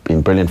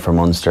been brilliant for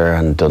Munster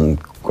and done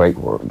great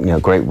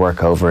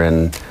work over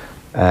in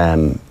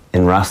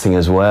Racing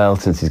as well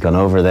since he's gone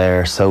over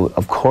there. So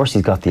of course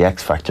he's got the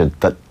X factor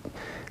that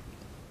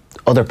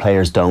other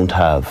players don't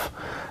have.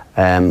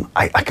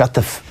 I got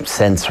the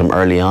sense from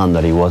early on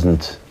that he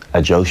wasn't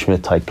a Joe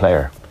Schmidt type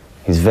player.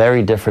 He's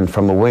very different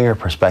from a winger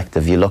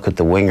perspective. You look at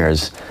the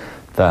wingers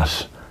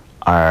that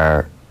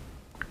are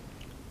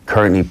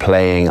currently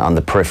playing on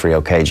the periphery.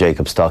 Okay,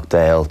 Jacob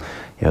Stockdale,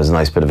 there's a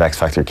nice bit of X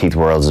factor. Keith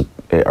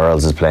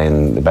Earls is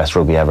playing the best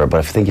rugby ever. But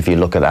I think if you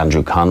look at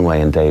Andrew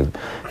Conway and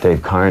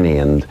Dave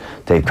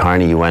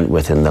Carney, you went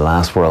with in the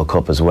last World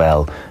Cup as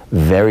well.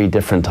 Very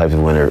different type of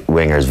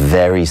wingers.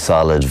 Very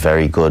solid,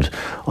 very good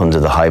under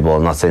the high ball.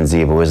 I'm not saying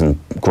Zebo isn't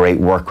great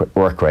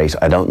work rate.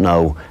 I don't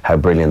know how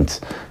brilliant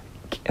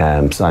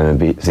Simon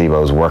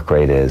Zebo's work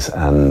rate is,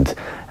 and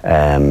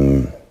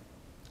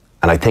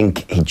I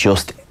think he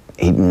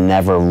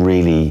never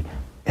really,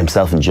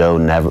 himself and Joe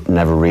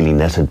never really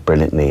knitted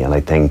brilliantly. And I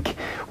think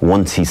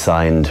once he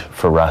signed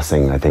for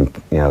Racing, I think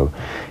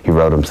he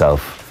wrote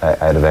himself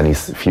out of any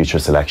future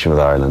selection with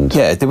Ireland.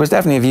 Yeah, there was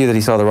definitely a view that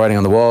he saw the writing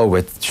on the wall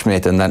with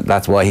Schmidt, and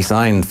that's why he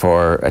signed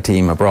for a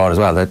team abroad as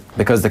well. That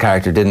because the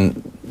character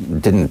didn't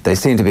they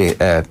seemed to be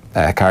a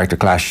character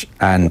clash,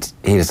 and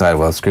he decided,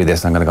 well, screw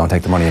this, I'm going to go and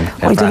take the money in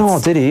I don't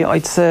know, did he?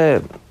 I'd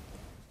say,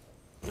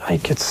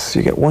 like,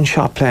 you get one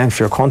shot playing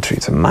for your country.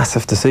 It's a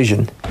massive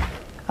decision,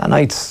 and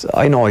I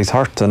know he's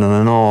hurting, and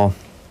I know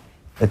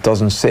it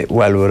doesn't sit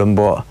well with him,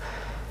 but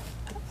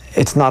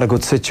it's not a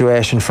good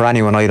situation for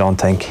anyone, I don't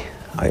think.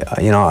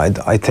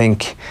 I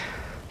think,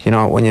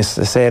 when you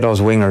say those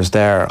wingers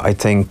there, I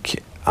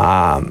think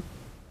a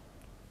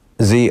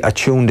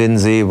tuned-in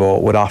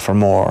Zebo would offer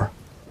more.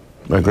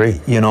 I agree.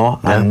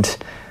 And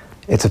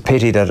it's a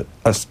pity that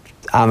an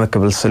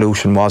amicable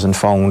solution wasn't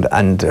found,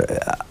 and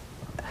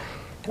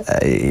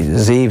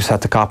Zeebs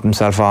had to cop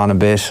himself on a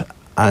bit,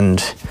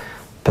 and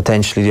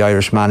potentially the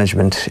Irish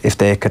management, if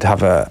they could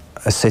have a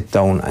sit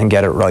down and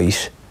get it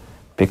right,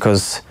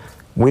 because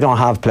we don't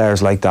have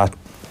players like that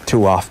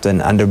too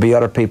often, and there'll be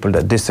other people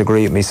that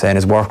disagree with me saying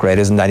his work rate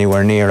isn't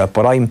anywhere near it,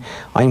 but I'm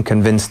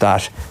convinced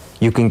that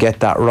you can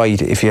get that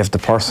right if you have the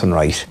person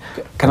right.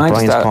 Can I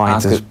Brian's just point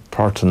ask is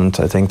pertinent.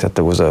 I think that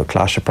there was a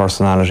clash of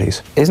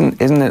personalities.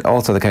 Isn't it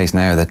also the case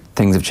now that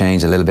things have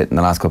changed a little bit in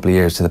the last couple of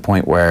years to the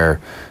point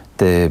where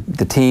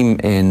the team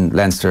in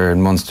Leinster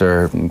and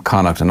Munster, and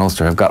Connacht and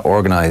Ulster have got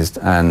organised,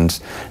 and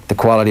the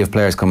quality of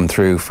players coming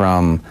through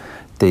from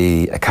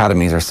the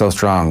academies are so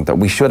strong that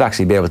we should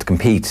actually be able to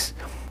compete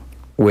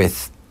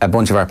with a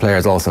bunch of our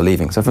players also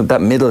leaving. So if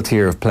that middle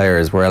tier of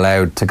players were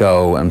allowed to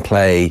go and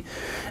play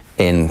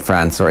in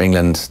France or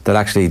England, that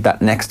actually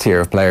that next tier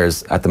of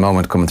players at the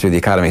moment coming through the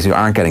academies who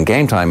aren't getting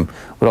game time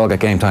would all get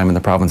game time in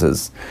the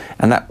provinces.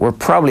 And that we're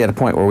probably at a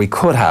point where we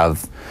could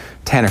have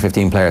 10 or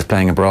 15 players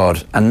playing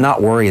abroad and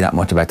not worry that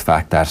much about the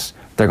fact that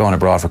they're going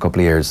abroad for a couple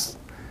of years.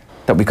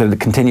 That we could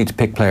continue to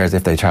pick players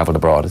if they travelled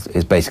abroad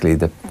is basically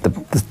the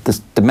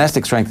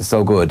domestic strength is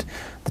so good,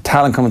 the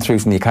talent coming through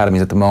from the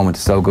academies at the moment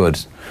is so good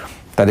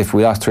that if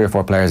we lost 3 or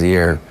 4 players a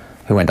year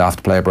who went off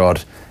to play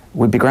abroad,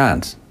 we'd be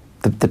grand.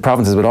 The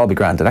provinces would all be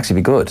grand. It'd actually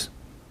be good.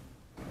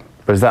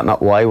 But is that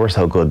not why we're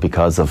so good?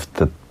 Because of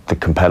the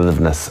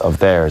competitiveness of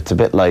there? It's a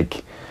bit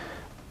like,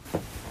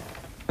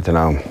 I don't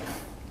know,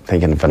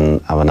 thinking of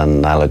an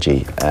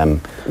analogy.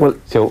 If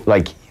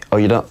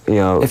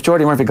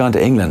Jordy Murphy had gone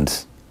to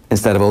England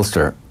instead of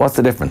Ulster, what's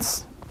the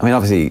difference? I mean,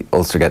 obviously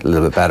Ulster get a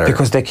little bit better.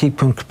 Because they keep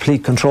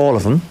complete control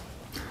of him.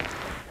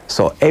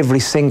 So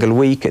every single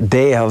week, a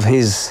day of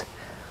his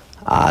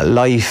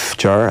life,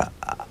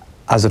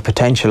 as a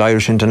potential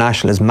Irish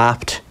international is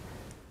mapped.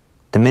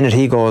 The minute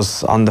he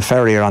goes on the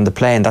ferry or on the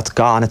plane, that's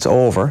gone, it's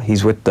over.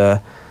 He's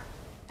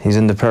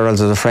in the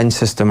perils of the French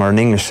system or an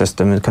English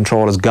system, and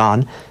control is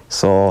gone.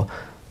 So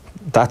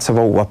that's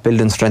about what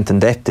building strength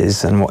and depth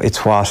is, and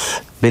it's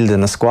what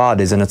building a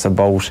squad is, and it's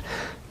about,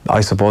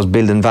 I suppose,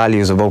 building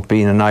values, about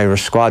being an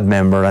Irish squad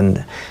member,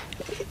 and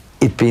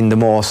it being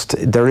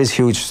there is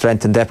huge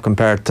strength and depth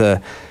compared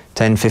to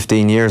 10,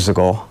 15 years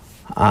ago,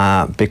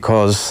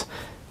 because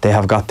they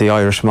have got the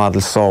Irish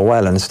model so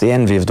well, and it's the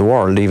envy of the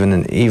world. You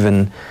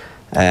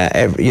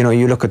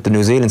look at the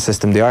New Zealand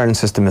system, the Ireland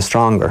system is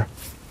stronger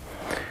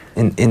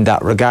in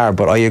that regard.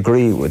 But I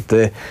agree with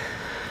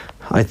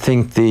I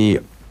think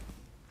the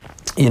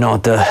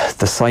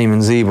Simon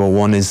Zebo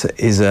one is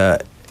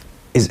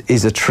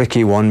a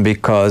tricky one,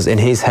 because in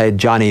his head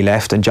Johnny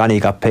left and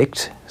Johnny got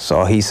picked,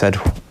 so he said,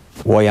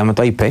 why haven't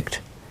I picked?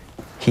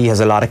 He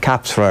has a lot of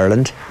caps for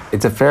Ireland.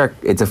 It's a fair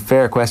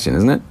question,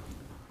 isn't it?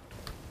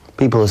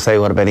 People will say,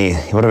 what about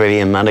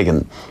Ian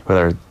Madigan,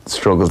 whether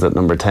struggles at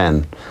number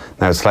 10?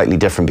 Now it's slightly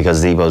different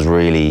because Zebo's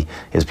really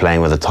is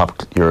playing with a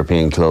top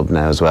European club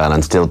now as well,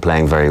 and still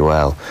playing very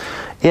well.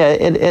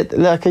 Yeah,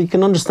 like, you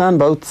can understand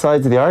both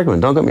sides of the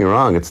argument. Don't get me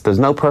wrong. There's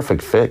no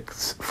perfect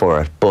fix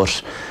for it,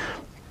 but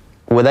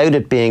without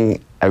it being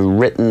a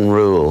written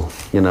rule,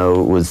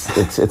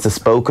 it's a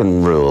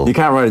spoken rule. You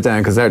can't write it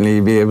down, because certainly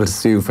you'd be able to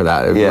sue for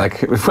that. Yeah.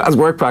 Like, as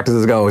work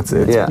practices go, it's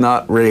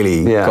not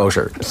really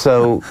kosher.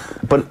 So,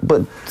 but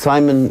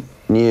Simon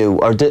knew,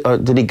 or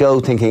did he go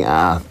thinking,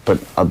 but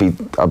I'll be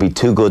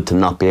too good to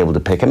not be able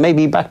to pick, and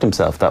maybe he backed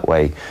himself that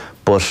way.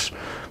 But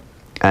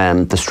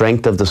the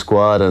strength of the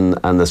squad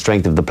and the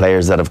strength of the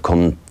players that have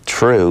come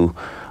through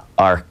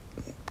are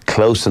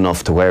close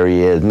enough to where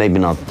he is, maybe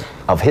not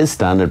of his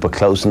standard, but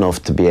close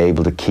enough to be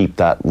able to keep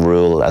that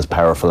rule, as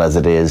powerful as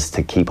it is,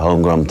 to keep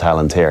homegrown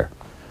talent here.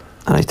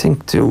 And I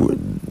think too,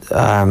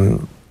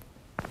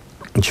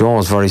 Joe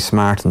is very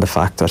smart in the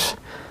fact that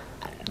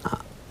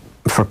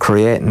for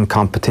creating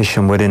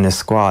competition within his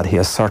squad, he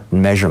has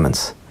certain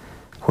measurements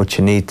which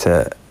you need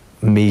to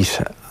meet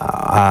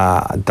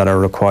that are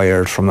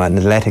required from an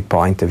athletic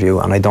point of view.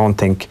 And I don't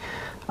think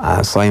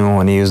Simon,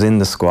 when he was in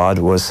the squad,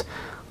 was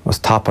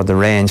top of the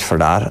range for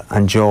that.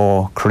 And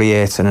Joe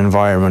creates an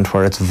environment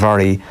where it's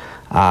very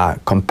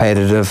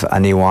competitive,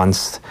 and he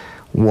wants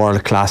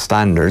world-class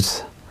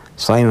standards.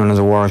 Simon is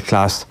a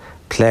world-class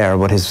player,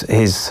 but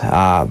his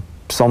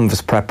some of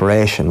his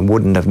preparation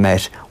wouldn't have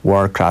met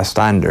world-class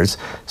standards.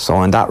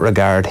 So in that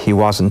regard, he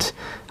wasn't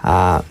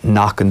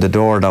knocking the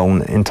door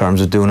down in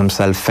terms of doing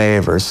himself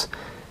favours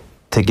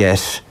to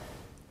get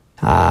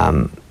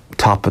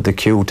top of the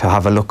queue to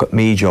have a look at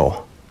me,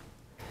 Joe.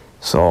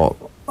 So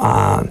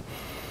well,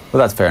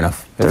 that's fair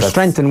enough. There's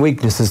strengths and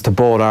weaknesses to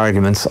both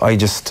arguments. I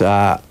just,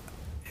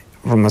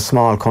 from a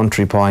small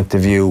country point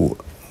of view,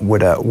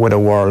 with a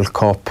World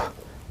Cup,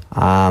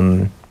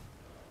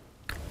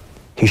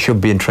 he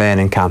should be in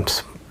training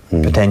camps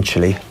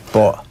potentially.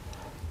 But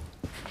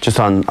just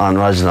on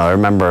Roger, I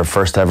remember our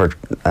first ever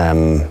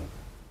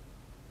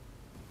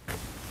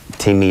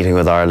team meeting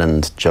with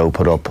Ireland. Joe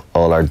put up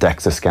all our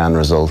DEXA scan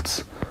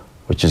results,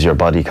 which is your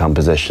body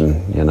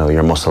composition, you know,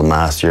 your muscle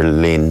mass, your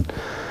lean,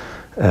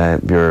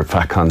 your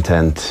fat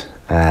content,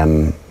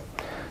 lean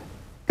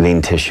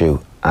tissue,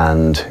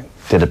 and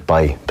did it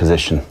by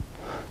position.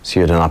 So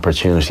you had an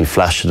opportunity,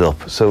 flashed it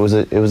up. So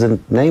it was a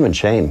name and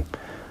shame,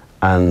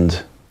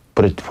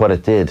 but what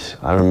it did,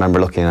 I remember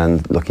looking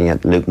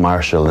at Luke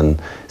Marshall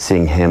and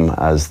seeing him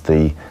as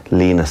the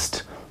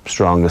leanest,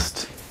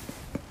 strongest,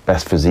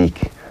 best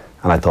physique,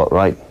 and I thought,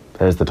 right,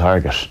 there's the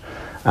target.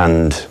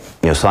 And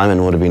you know,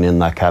 Simon would have been in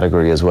that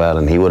category as well,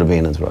 and he would have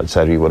been, as Rod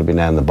said, he would have been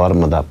down the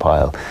bottom of that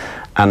pile.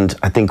 And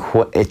I think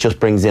it just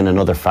brings in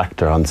another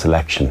factor on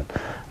selection.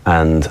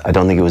 And I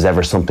don't think it was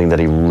ever something that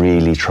he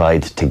really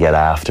tried to get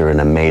after in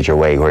a major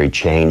way, where he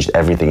changed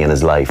everything in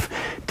his life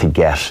to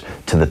get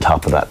to the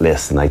top of that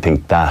list. And I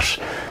think that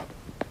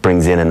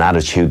brings in an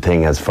attitude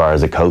thing as far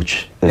as a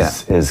coach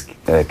is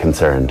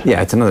concerned.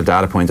 Yeah, it's another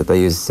data point that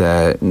they use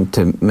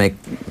to make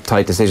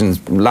tight decisions.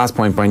 Last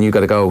point, Brian, you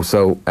got to go.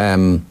 So are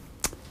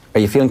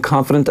you feeling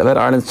confident about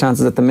Ireland's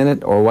chances at the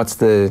minute, or what's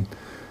the...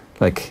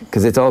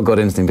 because it's all gut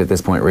instinct at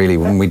this point, really,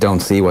 when we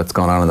don't see what's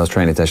going on in those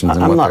training sessions.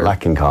 I'm not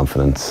lacking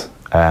confidence.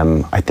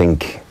 I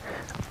think,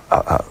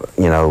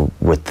 you know,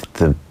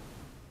 with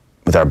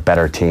our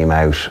better team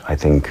out, I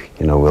think,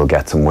 you know, we'll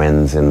get some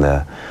wins in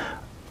the.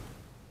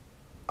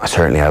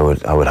 Certainly, I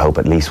would hope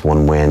at least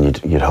one win.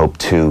 You'd hope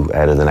 2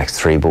 out of the next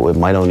 3, but it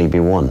might only be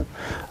 1.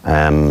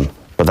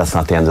 But that's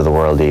not the end of the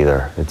world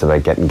either. It's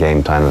about getting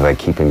game time, about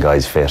keeping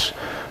guys fit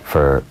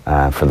for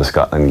the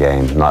Scotland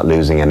game, not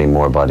losing any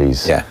more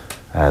bodies. Yeah.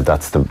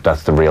 That's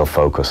the real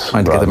focus.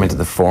 Trying to get them into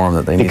the form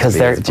that they need. Because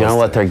do you know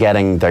what they're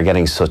getting? They're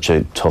getting such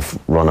a tough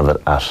run of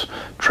it at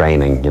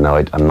training. You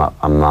know,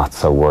 I'm not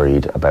so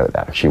worried about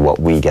actually what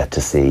we get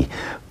to see.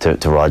 To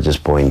Roger's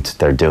point,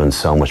 they're doing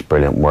so much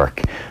brilliant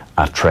work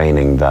at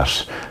training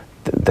that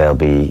they'll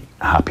be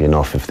happy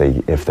enough if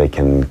they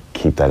can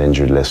keep that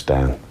injured list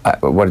down.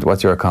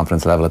 What's your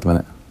confidence level at the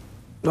minute?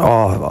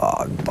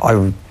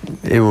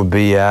 It would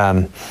be.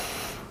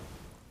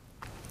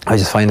 I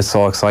just find it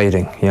so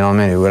exciting, you know what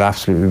I mean? It would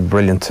absolutely be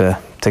brilliant to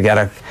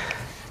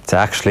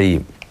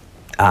actually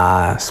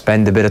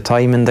spend a bit of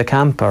time in the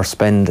camp, or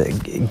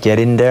get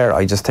in there.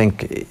 I just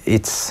think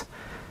it's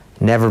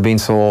never been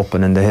so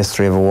open in the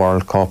history of a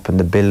World Cup, and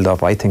the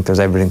build-up. I think there's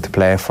everything to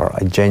play for.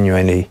 I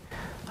genuinely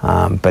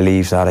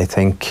believe that. I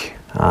think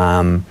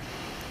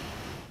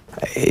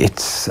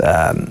it's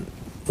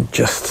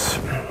just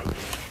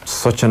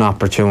such an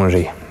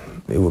opportunity.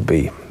 It would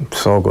be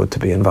so good to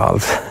be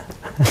involved.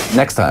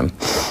 Next time.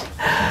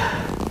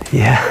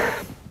 Yeah.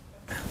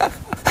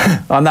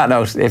 On that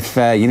note, if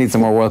you need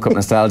some more World Cup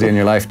nostalgia in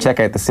your life, check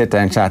out the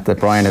sit-down chat that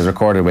Brian has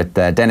recorded with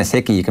Dennis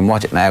Hickey. You can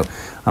watch it now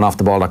on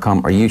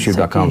offtheball.com or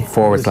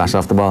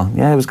youtube.com/offtheball.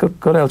 Yeah, it was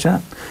good old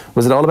chat.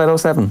 Was it all about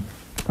 07?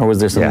 Or was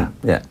there some...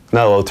 Yeah.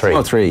 No,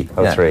 03. 03.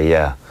 03,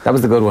 yeah. That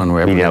was the good one.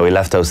 We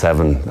left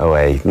 07,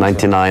 08.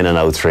 99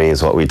 and 03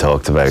 is what we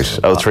talked about.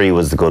 03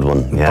 was the good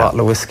one, yeah. A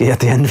bottle of whiskey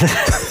at the end of it.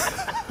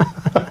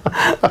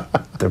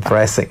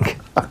 Depressing.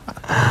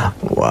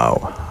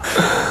 Wow.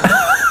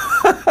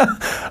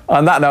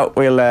 On that note,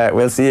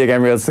 we'll see you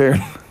again real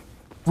soon.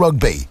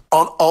 Rugby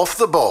on Off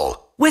the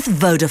Ball. With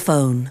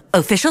Vodafone,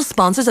 official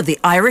sponsors of the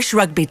Irish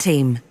rugby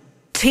team.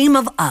 Team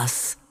of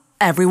us.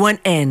 Everyone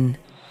in.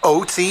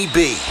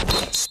 OTB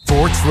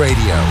Sports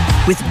Radio.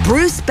 With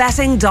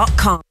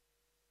BruceBetting.com.